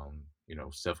have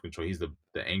self control. He's the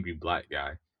angry black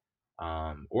guy.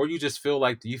 Or you just feel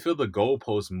like you feel the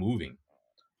goalpost moving,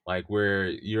 like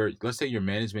where let's say your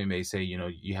management may say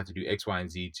you have to do X, Y,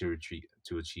 and Z to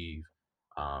achieve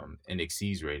an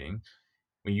exceeds rating.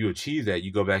 When you achieve that,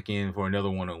 you go back in for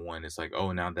another one-on-one. It's like,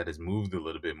 oh, now that has moved a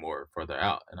little bit more further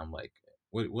out, and I'm like,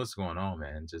 what's going on,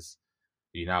 man? Just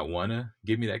do you not want to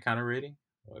give me that kind of rating?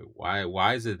 Like,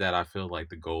 why is it that I feel like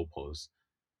the goalpost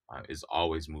is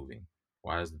always moving?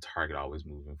 Why is the target always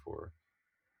moving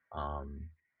um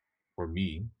for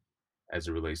me as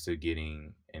it relates to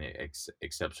getting an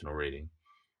exceptional rating?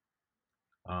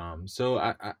 So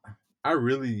I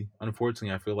really,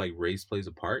 unfortunately, I feel like race plays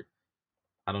a part.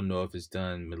 I don't know if it's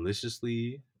done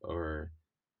maliciously or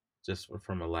just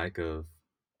from a lack of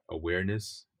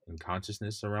awareness and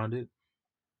consciousness around it.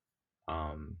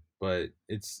 But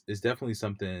it's definitely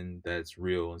something that's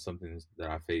real and something that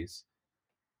I face.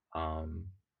 Um,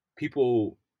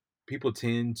 people people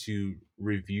tend to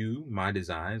review my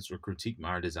designs or critique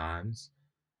my designs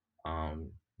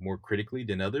more critically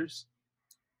than others,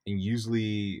 and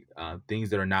usually things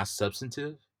that are not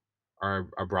substantive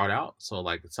are brought out. So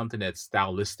like something that's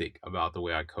stylistic about the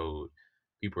way I code,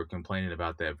 people are complaining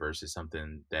about that versus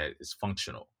something that is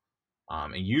functional.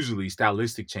 And usually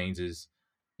stylistic changes,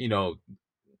 you know,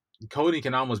 coding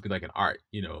can almost be like an art.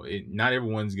 Not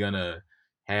everyone's gonna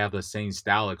have the same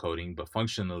style of coding, but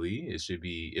functionally it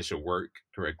should work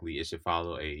correctly. It should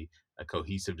follow a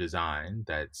cohesive design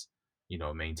that's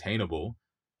maintainable.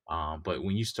 But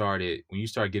when you start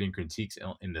getting critiques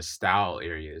in the style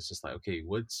area, it's just like, okay,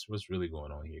 what's really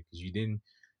going on here? Because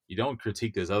you don't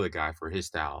critique this other guy for his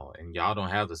style, and y'all don't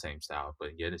have the same style,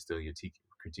 but yet it's still you're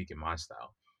critiquing my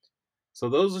style.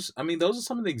 So I mean, those are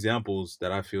some of the examples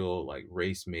that I feel like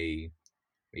race may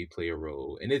play a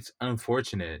role, and it's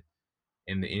unfortunate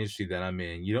in the industry that I'm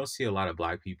in. You don't see a lot of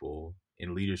black people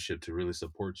in leadership to really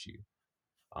support you.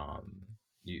 Um,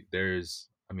 there's,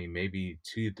 I mean, maybe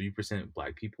 2 to 3%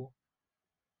 black people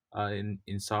in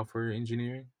software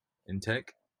engineering and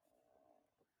tech,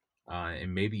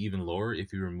 and maybe even lower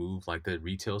if you remove like the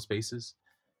retail spaces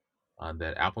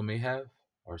that Apple may have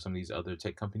or some of these other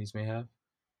tech companies may have.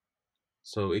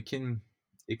 So it can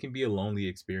be a lonely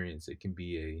experience. It can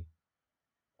be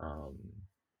um,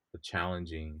 a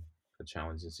challenging a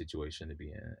challenging situation to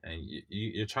be in, and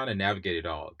you're trying to navigate it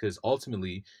all because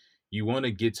ultimately you want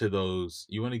to get to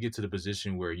the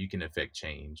position where you can affect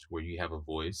change, where you have a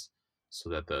voice, so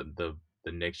that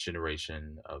the next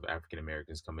generation of African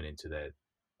Americans coming into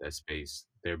that space,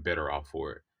 they're better off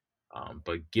for it.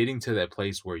 But getting to that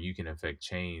place where you can affect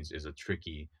change is a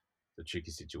tricky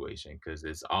situation because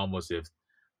it's almost if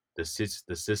the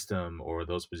system or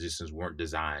those positions weren't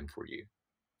designed for you.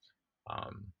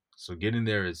 So getting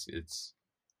there is it's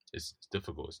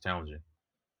difficult. It's challenging.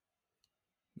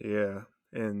 Yeah.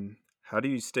 And how do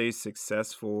you stay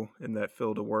successful in that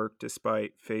field of work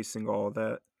despite facing all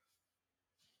that?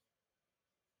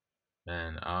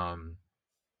 And I'm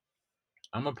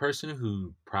a person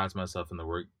who prides myself in the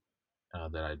work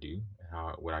that I do and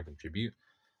how what I contribute.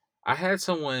 I had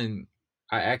someone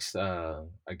I asked a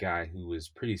guy who was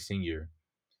pretty senior,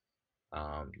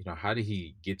 how did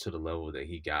he get to the level that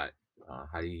he got?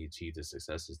 How did he achieve the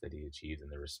successes that he achieved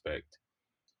and the respect?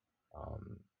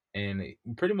 Um, and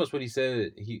pretty much what he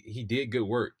said, he did good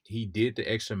work. He did the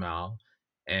extra mile,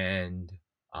 and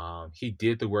he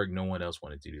did the work no one else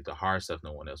wanted to do, the hard stuff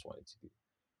no one else wanted to do.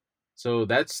 So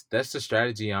that's the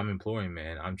strategy I'm employing,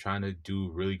 man. I'm trying to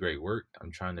do really great work.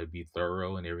 I'm trying to be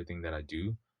thorough in everything that I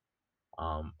do.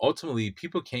 Ultimately,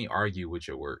 people can't argue with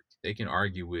your work. They can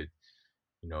argue with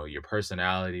your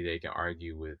personality. They can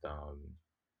argue with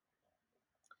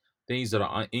things that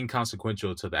are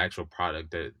inconsequential to the actual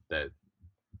product that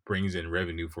brings in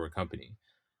revenue for a company.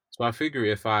 So I figure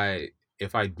if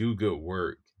I do good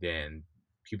work, then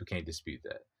people can't dispute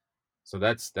that. So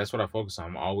that's what I focus on.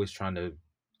 I'm always trying to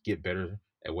get better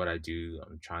at what I do.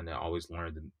 I'm trying to always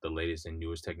learn the latest and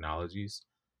newest technologies,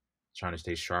 trying to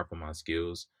stay sharp on my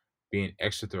skills, being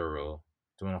extra thorough,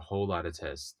 doing a whole lot of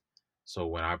tests. So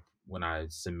when I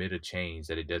submit a change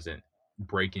that it doesn't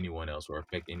break anyone else or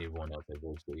affect anyone else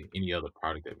adversely, any other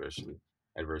product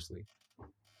adversely.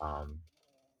 Um,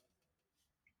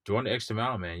 Doing the extra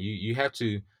mile, man. You have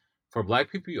to for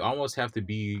black people, you almost have to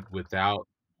be without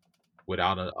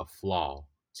a flaw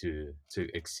to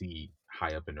exceed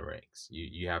high up in the ranks.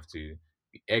 You have to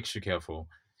be extra careful.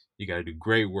 You got to do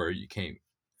great work. You can't.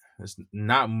 There's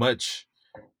not much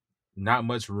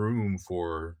room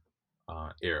for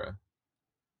error.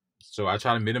 So I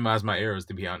try to minimize my errors,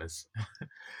 to be honest.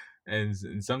 And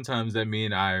sometimes that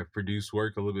means I produce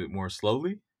work a little bit more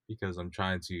slowly because I'm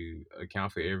trying to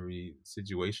account for every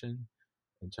situation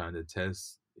and trying to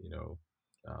test,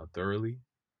 thoroughly.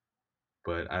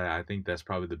 But I think that's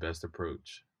probably the best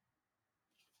approach.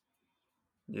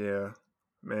 Yeah.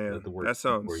 Let Man, the work that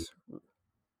speak for you. sounds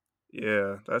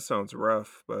yeah, that sounds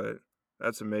rough, but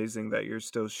that's amazing that you're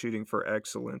still shooting for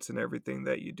excellence in everything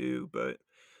that you do, but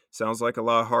sounds like a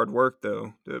lot of hard work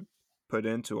though to put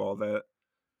into all that.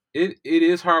 It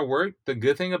is hard work. The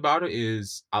good thing about it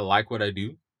is I like what I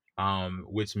do,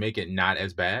 which make it not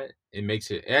as bad.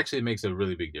 It actually makes a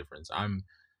really big difference.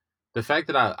 The fact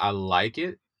that I like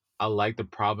it, I like the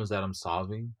problems that I'm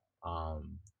solving.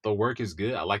 The work is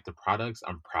good. I like the products.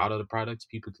 I'm proud of the products.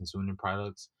 People consuming the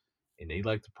products, and they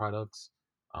like the products.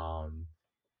 Um,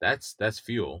 that's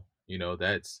fuel.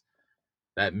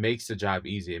 That makes the job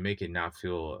easy and make it not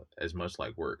feel as much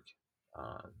like work.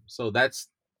 So that's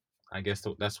I guess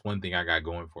that's one thing I got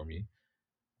going for me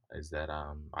is that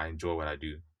I enjoy what I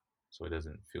do, so it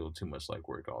doesn't feel too much like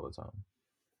work all the time.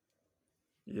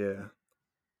 Yeah.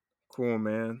 Cool,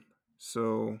 man.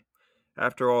 So,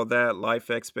 after all that, life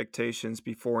expectations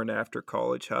before and after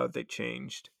college, how have they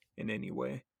changed in any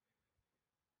way?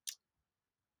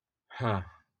 Huh.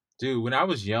 Dude, when I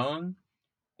was young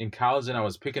in college and I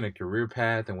was picking a career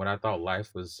path and what I thought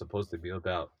life was supposed to be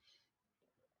about,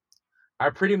 I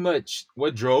pretty much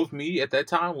what drove me at that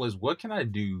time was what can I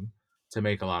do to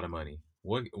make a lot of money?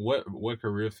 What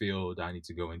career field do I need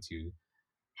to go into?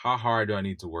 How hard do I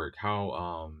need to work?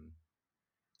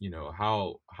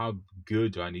 how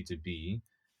good do I need to be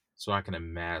so I can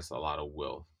amass a lot of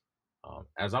wealth.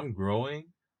 As I'm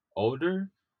growing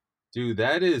older, dude,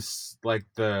 that is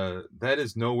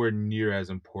nowhere near as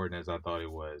important as I thought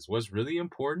it was. What's really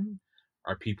important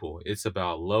are people. It's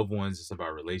about loved ones. It's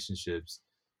about relationships.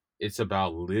 It's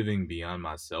about living beyond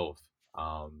myself.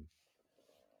 Um,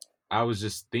 I was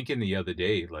just thinking the other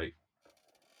day, like,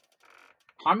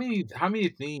 how many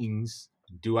things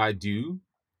do I do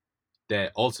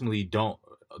that ultimately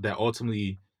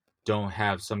don't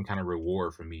have some kind of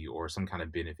reward for me or some kind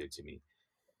of benefit to me?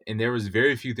 And there was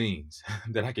very few things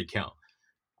that I could count.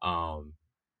 Um,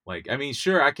 like, I mean,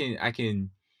 sure, I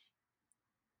can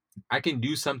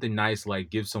do something nice,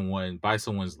 like buy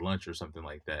someone's lunch or something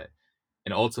like that.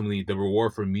 And ultimately, the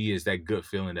reward for me is that good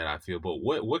feeling that I feel. But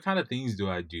what kind of things do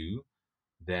I do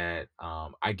that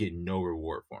I get no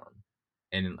reward for 'em?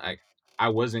 And I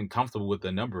wasn't comfortable with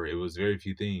the number. It was very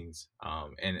few things.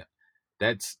 And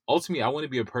that's ultimately I want to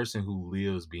be a person who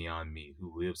lives beyond me,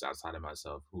 who lives outside of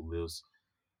myself, who lives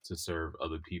to serve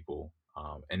other people.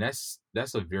 And that's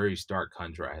a very stark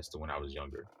contrast to when I was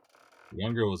younger.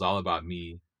 Younger was all about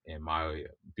me and my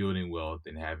building wealth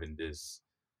and having this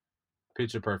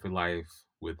picture perfect life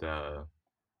with a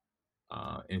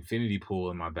infinity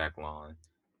pool in my back lawn.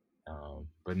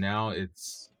 But now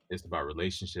it's about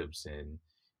relationships and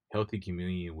healthy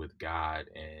communion with God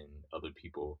and other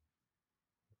people,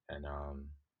 and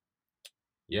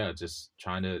yeah, just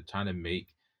trying to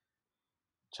make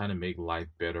life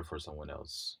better for someone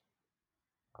else.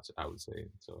 I would say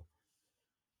so.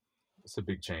 It's a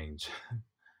big change.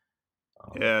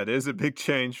 um, Yeah, it is a big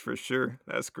change for sure.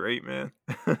 That's great, man.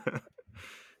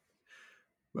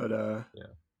 But,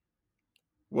 yeah.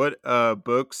 what,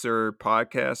 books or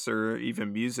podcasts or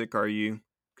even music are you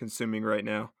consuming right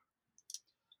now?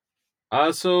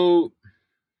 So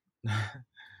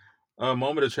a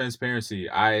moment of transparency.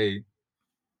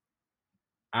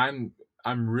 I'm I'm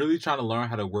really trying to learn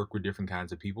how to work with different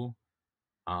kinds of people.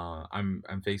 I'm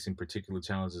facing particular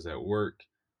challenges at work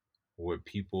with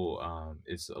people.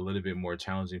 It's a little bit more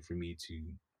challenging for me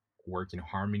to work in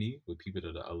harmony with people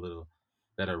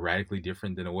that are radically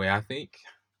different than the way I think.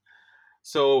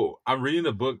 So I'm reading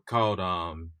a book called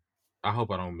I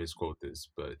hope I don't misquote this,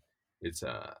 but it's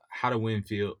how to win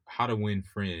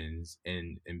friends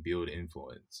and build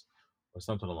influence or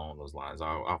something along those lines.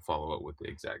 I'll follow up with the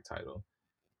exact title.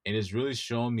 And it's really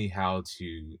showing me how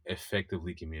to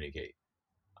effectively communicate.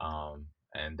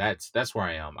 And that's where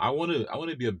I am. I want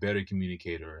to be a better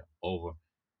communicator over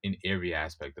in every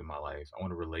aspect of my life. I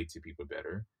want to relate to people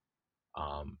better.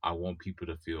 I want people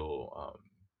to feel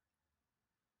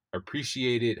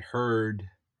appreciated, heard,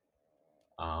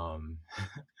 um,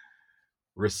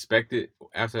 respected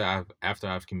after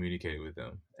I've communicated with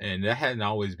them. And that hadn't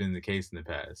always been the case in the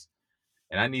past.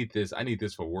 And I need this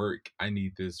for work. I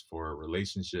need this for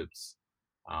relationships.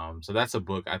 So that's a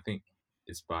book. I think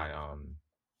it's by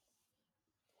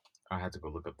I had to go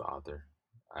look up the author.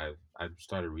 I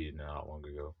started reading it not long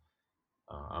ago.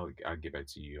 I'll get back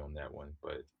to you on that one,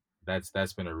 but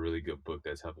that's been a really good book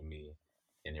that's helping me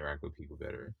interact with people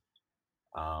better.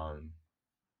 Um,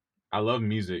 I love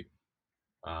music.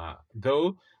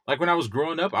 Though, like when I was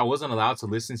growing up, I wasn't allowed to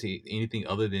listen to anything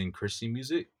other than Christian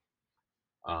music.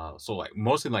 So like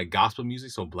mostly like gospel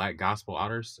music, so black gospel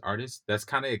artists. That's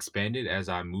kind of expanded as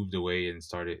I moved away and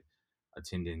started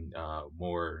attending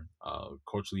more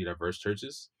culturally diverse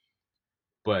churches.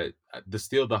 But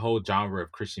the whole genre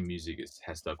of Christian music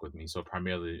has stuck with me. So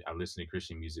primarily, I listen to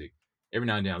Christian music. Every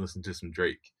now and then, I listen to some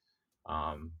Drake.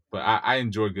 But I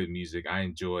enjoy good music. I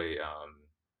enjoy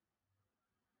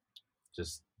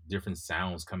just different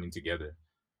sounds coming together.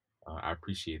 I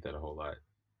appreciate that a whole lot.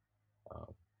 Uh,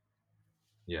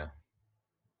 yeah.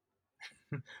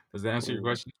 Does that answer your Cool.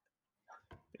 question?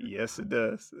 Yes, it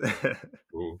does.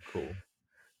 Cool, cool.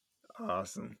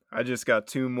 Awesome. I just got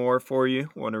 2 more for you.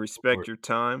 Wanna Go for respect it. your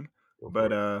time, Go but,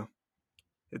 for it.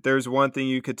 if there's one thing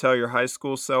you could tell your high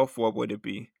school self, what would it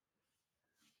be?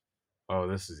 Oh,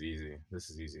 this is easy. This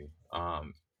is easy.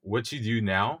 What you do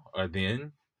now or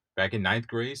then, back in ninth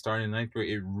grade, starting in ninth grade,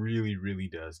 it really, really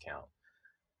does count.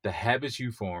 The habits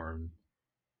you form,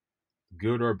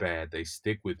 good or bad, they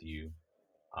stick with you.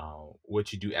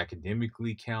 What you do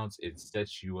academically counts. It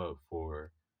sets you up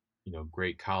for,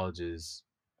 great colleges.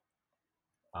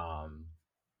 Um,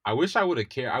 I wish I would have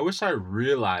cared. I wish I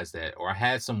realized that, or I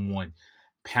had someone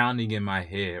pounding in my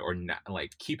head, or not,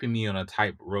 like keeping me on a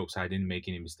tight rope, so I didn't make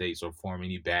any mistakes or form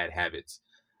any bad habits.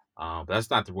 But that's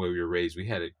not the way we were raised. We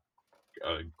had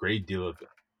a great deal of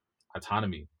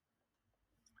autonomy.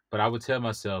 But I would tell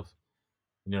myself,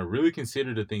 Really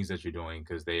consider the things that you're doing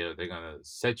because they're gonna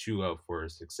set you up for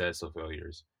success or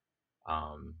failures.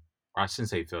 Or I shouldn't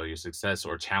say failure, success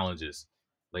or challenges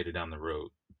later down the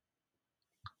road.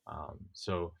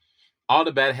 So all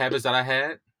the bad habits that I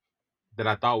had that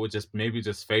I thought would just maybe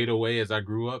just fade away as I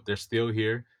grew up, they're still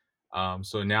here.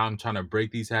 So now I'm trying to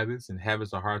break these habits, and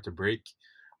habits are hard to break.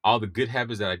 All the good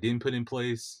habits that I didn't put in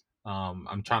place,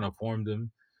 I'm trying to form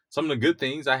them. Some of the good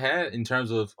things I had in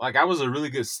terms of like I was a really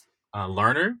good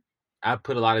learner. I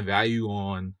put a lot of value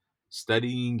on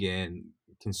studying and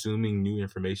consuming new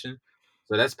information.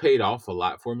 So that's paid off a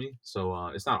lot for me. So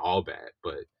it's not all bad,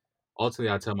 but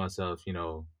ultimately I tell myself,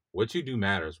 what you do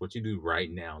matters. What you do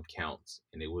right now counts,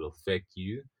 and it will affect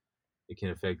you. It can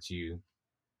affect you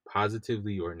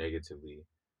positively or negatively,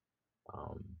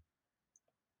 um,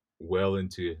 well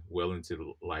into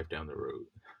life down the road.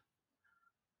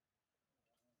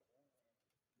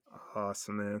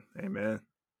 Awesome, man. Amen.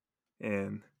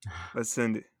 And let's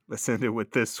end it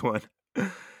with this one.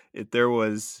 If there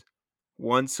was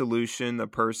one solution a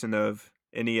person of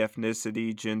any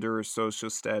ethnicity, gender, or social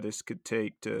status could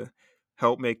take to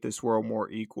help make this world more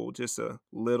equal, just a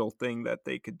little thing that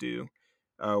they could do,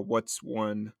 what's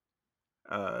one,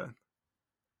 uh,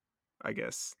 I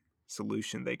guess,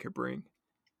 solution they could bring?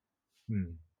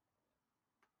 Hmm.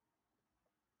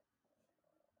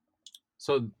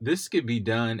 So this could be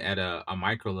done at a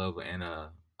micro level and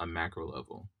a macro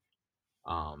level.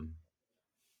 Um,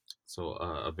 so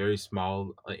a very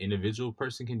small individual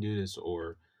person can do this,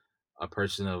 or a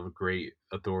person of great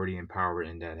authority and power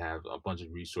and that have a bunch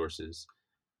of resources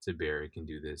to bear can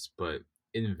do this. But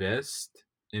invest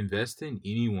in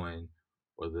anyone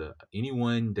or the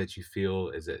anyone that you feel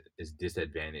is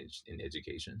disadvantaged in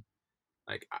education.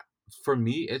 Like for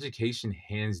me, education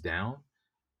hands down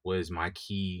was my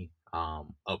key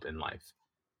up in life.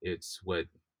 It's what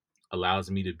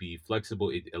allows me to be flexible.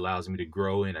 It allows me to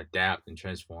grow and adapt and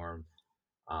transform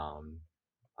um,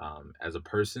 as a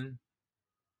person.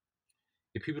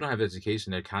 If people don't have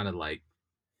education, they're kind of like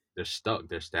they're stuck,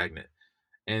 they're stagnant.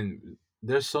 And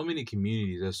there's so many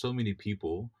communities, there's so many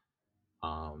people,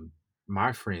 um,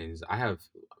 my friends, I have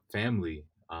family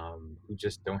who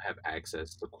just don't have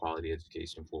access to quality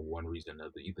education for one reason or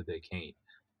another. Either they can't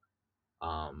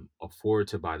afford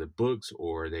to buy the books,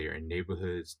 or they are in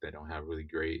neighborhoods that don't have really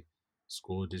great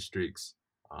school districts.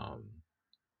 Um,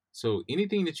 so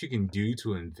anything that you can do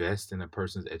to invest in a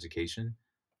person's education,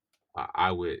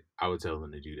 I would tell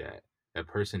them to do that. A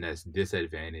person that's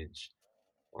disadvantaged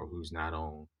or who's not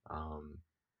on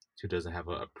who doesn't have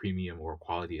a premium or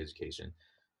quality education,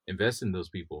 invest in those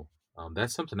people.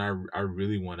 That's something I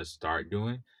really want to start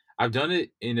doing. I've done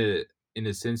it in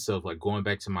a sense of like going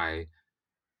back to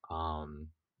um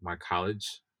my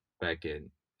college back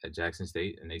at Jackson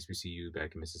State and HBCU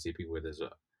back in Mississippi, where there's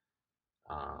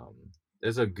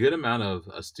a good amount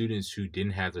of students who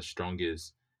didn't have the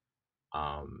strongest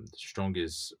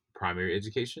primary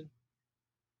education,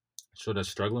 so they're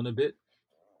struggling a bit.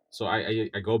 So I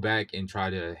go back and try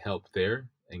to help there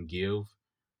and give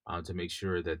to make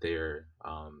sure that they're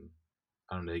I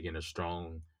don't know, again a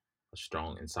strong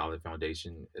and solid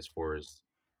foundation as far as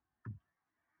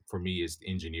for me is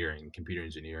engineering, computer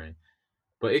engineering.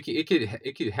 But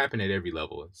it could happen at every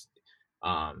level.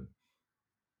 Um,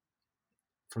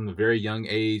 from the very young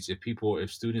age,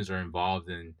 if students are involved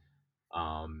in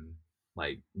um,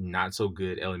 like not so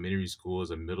good elementary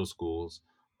schools or middle schools,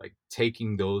 like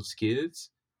taking those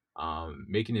kids,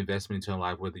 making an investment into their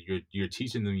life, whether you're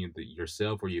teaching them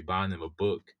yourself or you're buying them a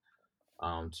book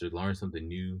to learn something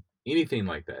new, anything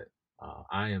like that.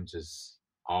 I am just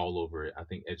all over it. I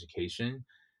think education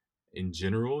in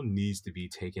general needs to be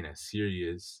taken as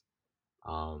serious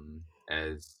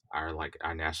as our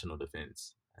national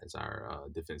defense, as our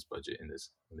defense budget in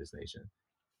this nation.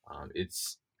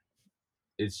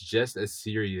 It's just as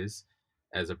serious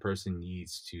as a person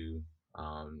needs to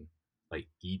um, like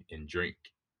eat and drink,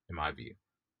 in my view.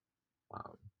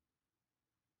 Um,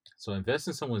 so invest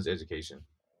in someone's education,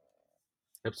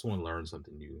 help someone learn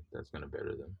something new that's going to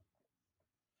better them.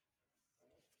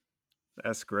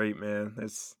 That's great, man.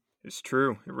 It's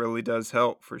true. It really does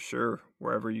help for sure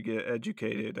wherever you get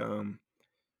educated.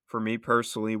 For me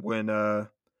personally, when I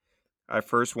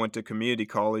first went to community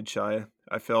college, I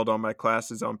failed all my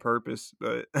classes on purpose,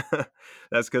 but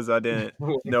that's because I didn't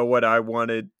know what I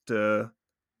wanted to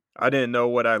I didn't know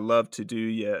what I loved to do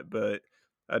yet, but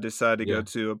I decided to go Yeah.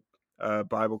 to a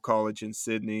Bible college in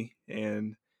Sydney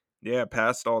and, yeah,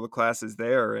 passed all the classes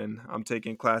there, and I'm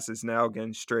taking classes now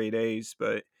getting straight A's,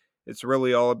 but it's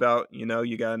really all about, you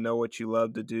gotta know what you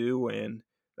love to do and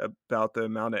about the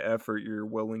amount of effort you're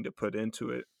willing to put into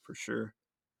it, for sure.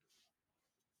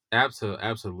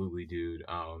 Absolutely, dude.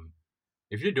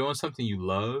 If you're doing something you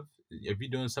love, if you're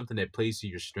doing something that plays to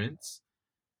your strengths,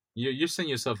 you're setting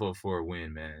yourself up for a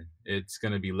win, man. It's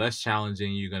gonna be less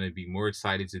challenging. You're gonna be more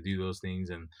excited to do those things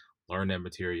and learn that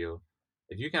material.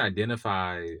 If you can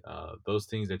identify those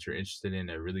things that you're interested in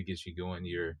that really gets you going,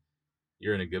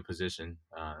 you're in a good position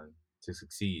to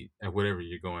succeed at whatever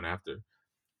you're going after.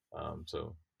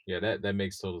 So yeah, that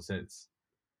makes total sense.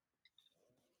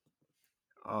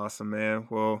 Awesome, man.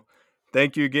 Well,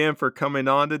 thank you again for coming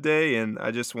on today. And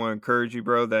I just want to encourage you,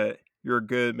 bro, that you're a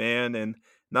good man and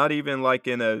not even like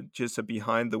in a just a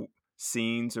behind the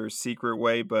scenes or secret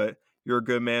way, but you're a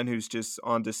good man who's just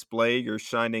on display. You're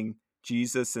shining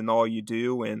Jesus in all you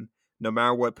do. And no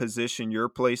matter what position you're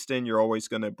placed in, you're always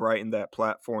going to brighten that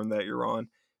platform that you're on,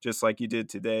 just like you did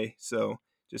today. So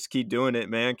just keep doing it,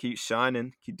 man. Keep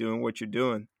shining. Keep doing what you're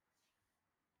doing.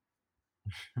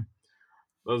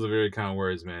 Those are very kind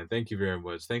words, man. Thank you very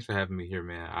much. Thanks for having me here,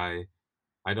 man.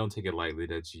 I don't take it lightly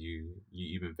that you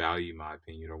even value my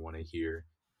opinion or want to hear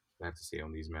what I have to say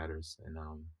on these matters. And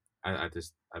I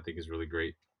think it's really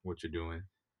great what you're doing.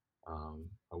 I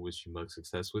wish you much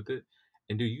success with it.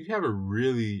 And dude, you have a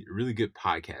really good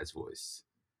podcast voice.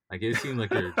 Like it seems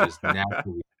like you're just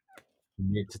naturally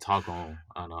meant to talk on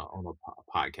a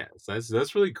podcast.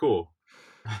 That's really cool.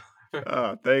 Yeah,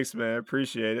 Oh, thanks, man.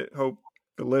 Appreciate it. Hope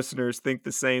the listeners think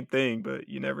the same thing, but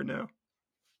you never know.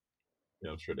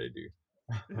 I'm sure they do.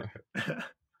 Yeah.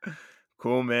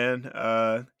 Cool, man.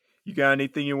 You got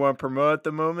anything you want to promote at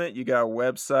the moment? You got a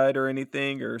website or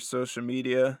anything or social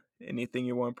media? Anything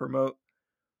you want to promote?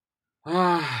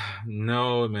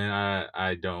 No, man,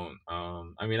 I don't.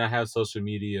 I mean, I have social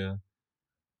media.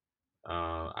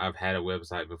 I've had a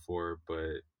website before,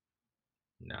 but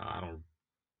no, I don't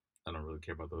really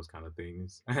care about those kind of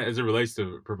things as it relates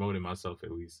to promoting myself,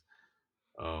 at least.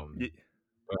 Um, Ye-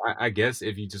 but I guess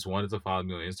if you just wanted to follow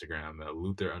me on Instagram,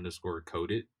 Luther underscore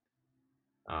coded,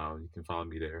 you can follow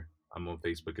me there. I'm on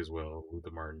Facebook as well,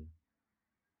 Luther Martin.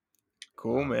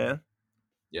 Cool, Um, man.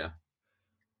 yeah,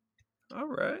 All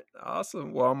right.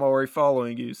 Awesome. Well, I'm already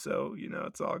following you, so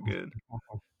it's all good.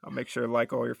 I'll make sure to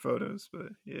like all your photos, but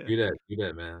yeah. do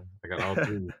that, man. I got all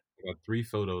three. I got 3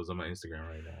 photos on my Instagram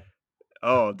right now.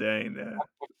 Oh, dang, yeah.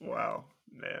 Wow.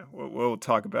 Yeah, we'll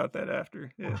talk about that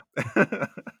after. Yeah.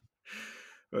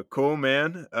 But cool,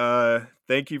 man.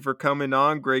 Thank you for coming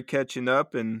on. Great catching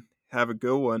up and have a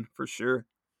good one for sure.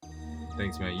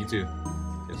 Thanks, man. You too.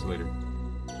 Catch you later.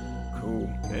 Cool.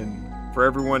 And for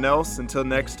everyone else, until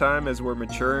next time, as we're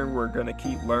maturing, we're going to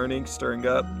keep learning, stirring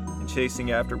up, and chasing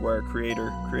after what our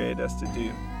Creator created us to do.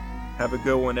 Have a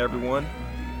good one, everyone.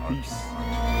 Peace.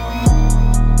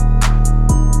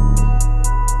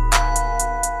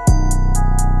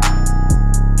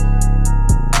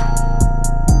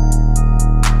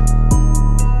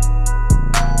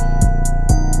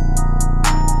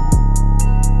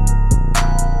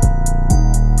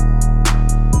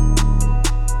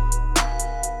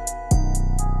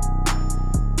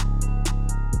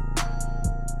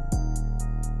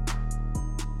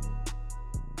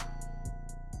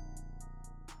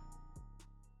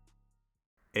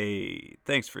 Hey,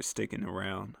 thanks for sticking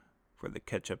around for the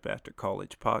Catch Up After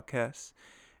College podcast.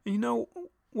 And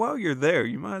while you're there,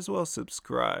 you might as well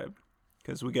subscribe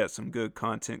because we got some good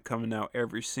content coming out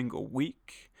every single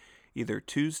week. Either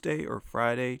Tuesday or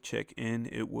Friday, check in,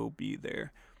 it will be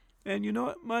there. And you know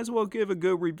what? Might as well give a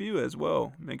good review as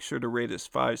well. Make sure to rate us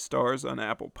 5 stars on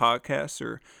Apple Podcasts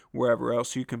or wherever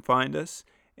else you can find us.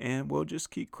 And we'll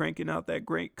just keep cranking out that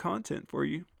great content for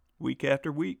you week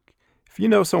after week. If you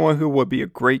know someone who would be a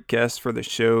great guest for the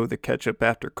show, the Catch Up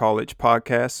After College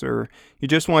podcast, or you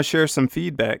just want to share some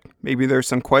feedback, maybe there's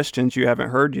some questions you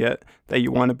haven't heard yet that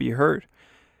you want to be heard,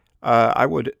 I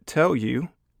would tell you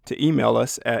to email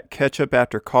us at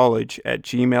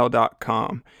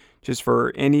catchupaftercollege@gmail.com. Just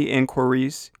for any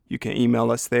inquiries, you can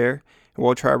email us there, and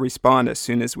we'll try to respond as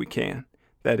soon as we can.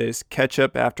 That is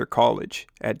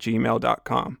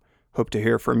catchupaftercollege@gmail.com. Hope to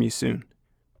hear from you soon.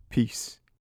 Peace.